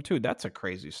in World War II. That's a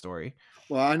crazy story.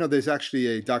 Well, I know there's actually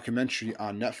a documentary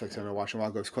on Netflix I remember watching a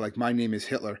while ago. It's called My Name is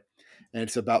Hitler. And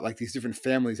it's about like these different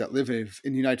families that live in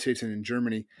the United States and in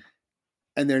Germany.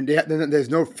 And there's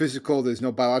no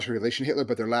no biological relation to Hitler,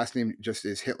 but their last name just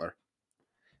is Hitler.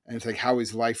 And it's like how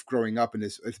his life growing up, and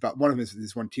it's about one of them is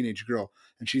this one teenage girl,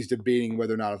 and she's debating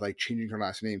whether or not of like changing her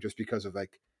last name just because of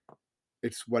like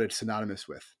it's what it's synonymous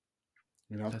with.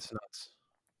 That's nuts.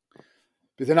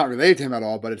 Because they're not related to him at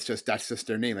all, but that's just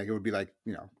their name. Like it would be like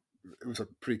it was a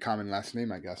pretty common last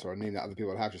name, I guess, or a name that other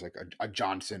people would have, just like a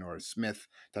Johnson or a Smith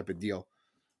type of deal.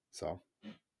 So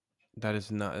That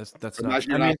is not. That's not.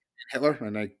 imagine I you're mean, not Hitler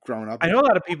and like growing up I and know a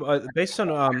lot of people based on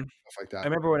stuff like I that.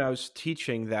 remember when I was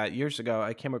teaching that years ago,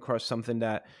 I came across something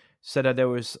that said that there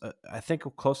was, I think,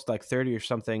 close to like 30 or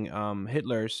something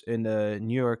Hitlers in the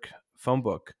New York phone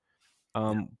book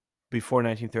before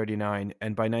 1939,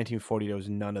 and by 1940 there was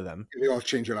none of them. They all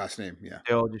change your last name. Yeah.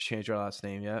 They all just changed their last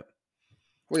name. Yeah.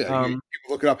 Well, yeah. Um,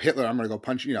 People look it up, Hitler. I'm gonna go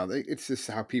punch. It's just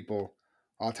how people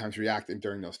a lot of times react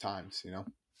during those times.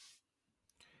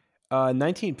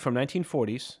 19 from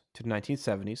 1940s to the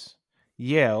 1970s,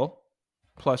 Yale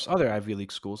plus other Ivy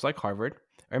League schools like Harvard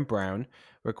and Brown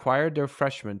required their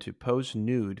freshmen to pose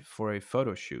nude for a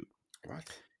photo shoot. What?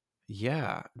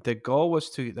 Yeah, the goal was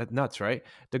to that nuts, right?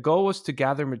 The goal was to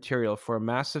gather material for a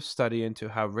massive study into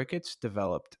how rickets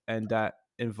developed, and that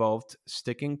involved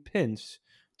sticking pins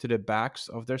to the backs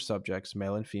of their subjects,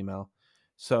 male and female.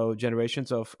 So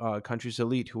generations of country's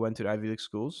elite who went to the Ivy League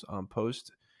schools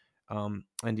posed, and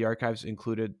the archives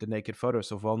included the naked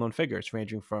photos of well-known figures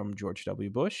ranging from George W.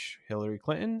 Bush, Hillary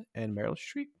Clinton, and Meryl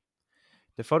Streep.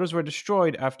 The photos were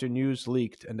destroyed after news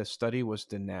leaked, and the study was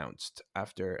denounced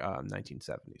after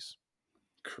 1970s.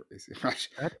 Crazy.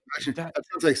 Imagine, That that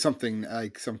sounds like something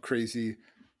like some crazy,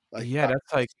 like yeah,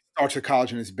 that's like starts a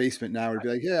college in his basement now. Would be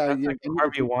like, yeah, that's yeah, like the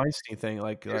Harvey Weinstein thing.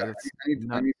 Like yeah, that's I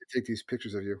not. need to take these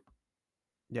pictures of you.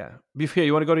 Yeah, Before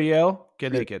you want to go to Yale,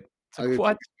 get Yeah, naked. It's I like need to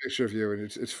what? take a picture of you, and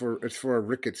it's for a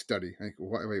ricket study. Like,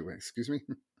 what? Wait, excuse me.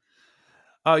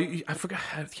 I forgot.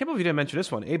 I can't believe you didn't mention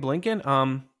this one. Abe Lincoln,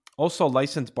 also a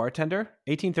licensed bartender,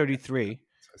 1833, I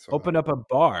saw that. opened up a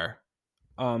bar.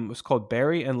 It was called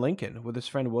Barry and Lincoln with his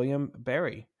friend William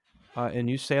Barry, in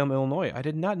New Salem, Illinois. I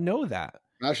did not know that.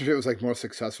 Imagine if it was like more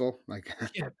successful, like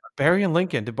Yeah, Barry and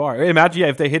Lincoln, the bar. Imagine, yeah,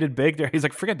 if they hit it big there, he's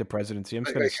like, forget the presidency. I'm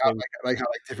just gonna stay. like how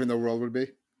like different the world would be.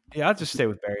 Yeah, I'll just stay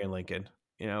with Barry and Lincoln.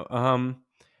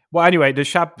 Well, anyway, the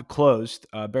shop closed.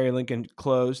 Barry and Lincoln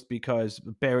closed because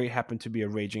Barry happened to be a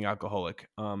raging alcoholic,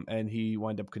 and he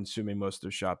wound up consuming most of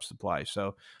the shop's supply.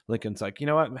 So Lincoln's like, you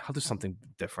know what? I'll do something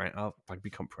different. I'll like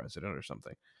become president or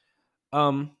something.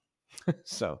 In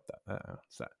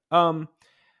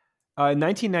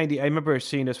 1990, I remember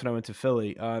seeing this when I went to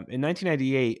Philly. In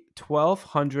 1998,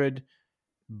 1,200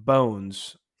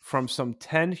 bones from some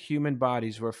 10 human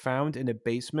bodies were found in the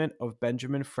basement of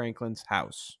Benjamin Franklin's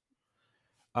house.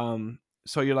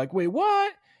 So you're like, wait,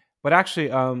 what? But actually,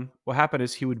 what happened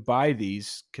is he would buy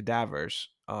these cadavers,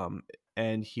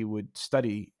 and he would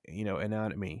study,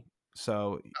 anatomy.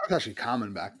 So That was actually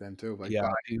common back then too. Like yeah,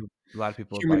 a lot of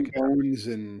people would buy human cadavers. bones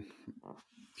and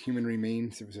human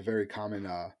remains. It was a very common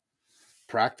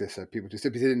practice that people just did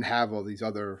because they didn't have all these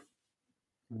other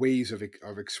ways of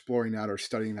exploring that or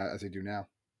studying that as they do now.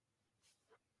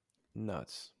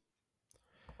 Nuts.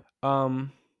 All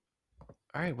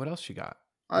right, what else you got?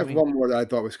 I have one more that I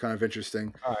thought was kind of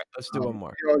interesting. All right, let's do one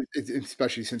more.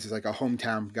 Especially since it's like a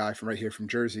hometown guy from right here from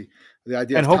Jersey. The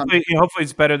idea And of hopefully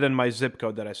it's better than my zip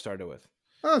code that I started with.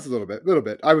 Oh, it's a little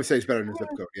bit. I would say it's better than the zip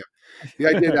code. Yeah, the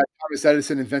idea that Thomas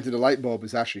Edison invented a light bulb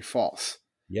is actually false.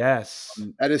 Yes.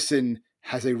 Edison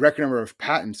has a record number of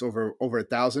patents over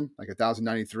 1,000, like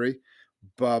 1,093,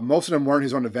 but most of them weren't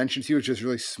his own inventions. He was just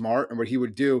really smart, and what he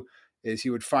would do is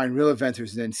he would find real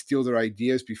inventors and then steal their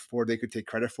ideas before they could take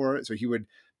credit for it. So he would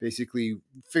basically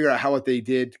figure out what they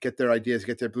did, get their ideas,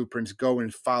 get their blueprints, go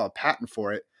and file a patent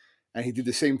for it. And he did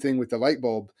the same thing with the light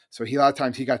bulb. So a lot of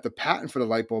times he got the patent for the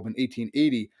light bulb in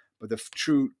 1880, but the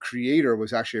true creator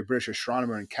was actually a British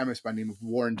astronomer and chemist by the name of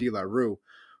Warren de la Rue,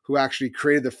 who actually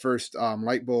created the first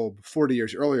light bulb 40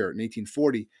 years earlier in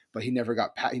 1840, but he never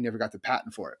got the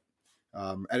patent for it.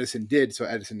 Edison did, so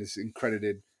Edison is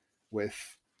credited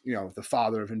with the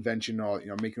father of invention,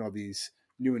 making all these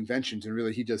new inventions, and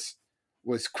really he just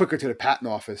was quicker to the patent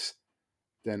office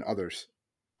than others.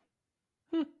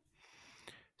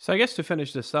 So I guess to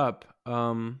finish this up,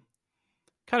 kind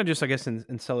of just I guess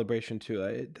in celebration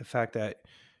too, the fact that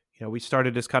we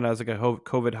started this kind of as like a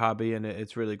COVID hobby, and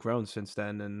it's really grown since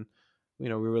then, and we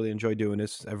really enjoy doing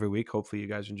this every week. Hopefully, you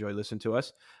guys enjoy listening to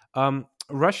us.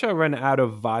 Russia ran out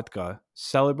of vodka,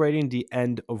 celebrating the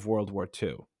end of World War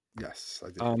II. Yes,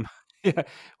 I did. Yeah,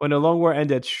 when the long war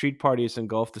ended, street parties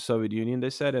engulfed the Soviet Union, they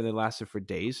said, and it lasted for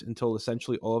days until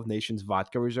essentially all of nation's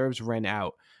vodka reserves ran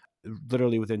out,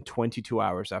 literally within 22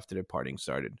 hours after the partying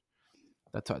started.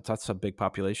 That's a big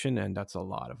population, and that's a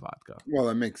lot of vodka. Well,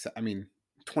 that makes,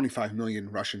 25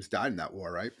 million Russians died in that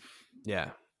war, right? Yeah.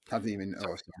 Haven't even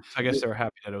know. So I guess they were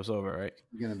happy that it was over, right?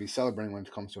 You're going to be celebrating when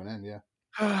it comes to an end, yeah.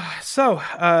 So,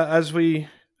 as we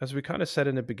as we kind of said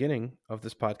in the beginning of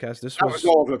this podcast, that was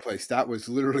all over the place. That was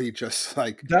literally just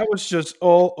like... That was just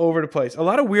all over the place. A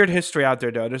lot of weird history out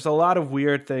there, though. There's a lot of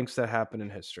weird things that happen in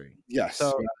history. Yes.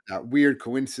 So, weird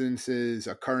coincidences,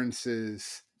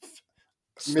 occurrences,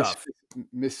 stuff.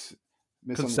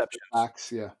 Misconceptions.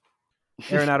 Facts, yeah.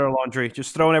 Airing out our laundry.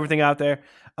 Just throwing everything out there.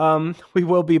 We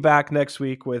will be back next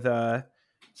week with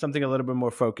something a little bit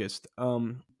more focused.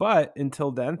 But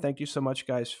until then, thank you so much,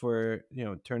 guys, for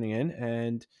turning in,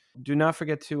 and do not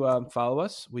forget to follow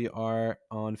us. We are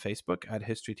on Facebook at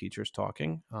History Teachers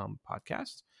Talking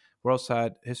Podcast. We're also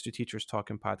at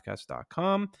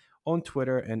historyteacherstalkingpodcast.com, on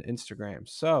Twitter and Instagram.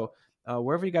 So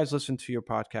wherever you guys listen to your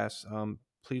podcasts,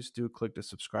 please do click the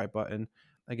subscribe button.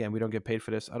 Again, we don't get paid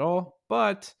for this at all,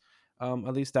 but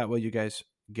at least that way you guys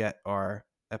get our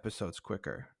episodes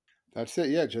quicker. That's it.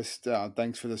 Yeah. Just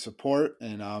thanks for the support,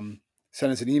 and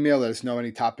send us an email. Let us know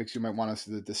any topics you might want us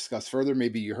to discuss further.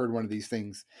 Maybe you heard one of these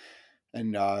things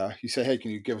and you say, hey,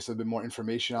 can you give us a bit more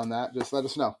information on that? Just let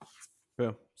us know.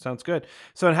 Yeah, sounds good.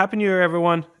 So Happy New Year,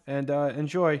 everyone, and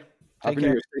enjoy. Happy New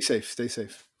Year. Stay safe. Stay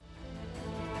safe.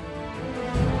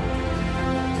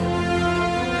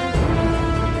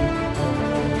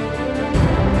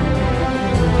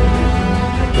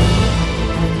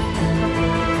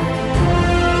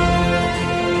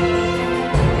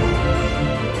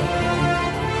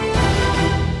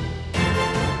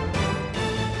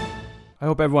 I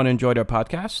hope everyone enjoyed our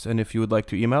podcast, and if you would like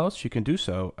to email us, you can do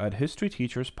so at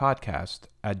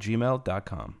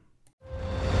historyteacherspodcast@gmail.com.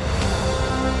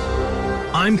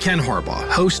 I'm Ken Harbaugh,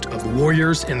 host of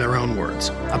Warriors in Their Own Words,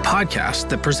 a podcast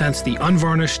that presents the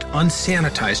unvarnished,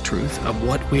 unsanitized truth of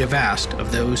what we have asked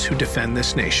of those who defend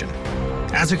this nation.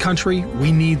 As a country, we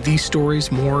need these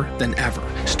stories more than ever.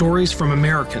 Stories from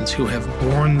Americans who have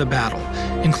borne the battle,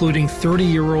 including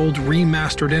 30-year-old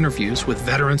remastered interviews with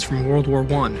veterans from World War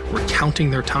I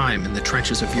recounting their time in the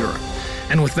trenches of Europe,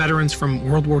 and with veterans from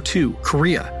World War II,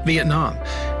 Korea, Vietnam,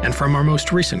 and from our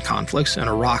most recent conflicts in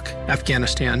Iraq,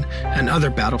 Afghanistan, and other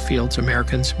battlefields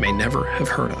Americans may never have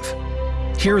heard of.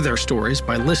 Hear their stories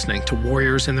by listening to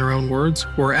Warriors in Their Own Words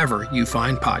wherever you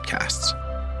find podcasts.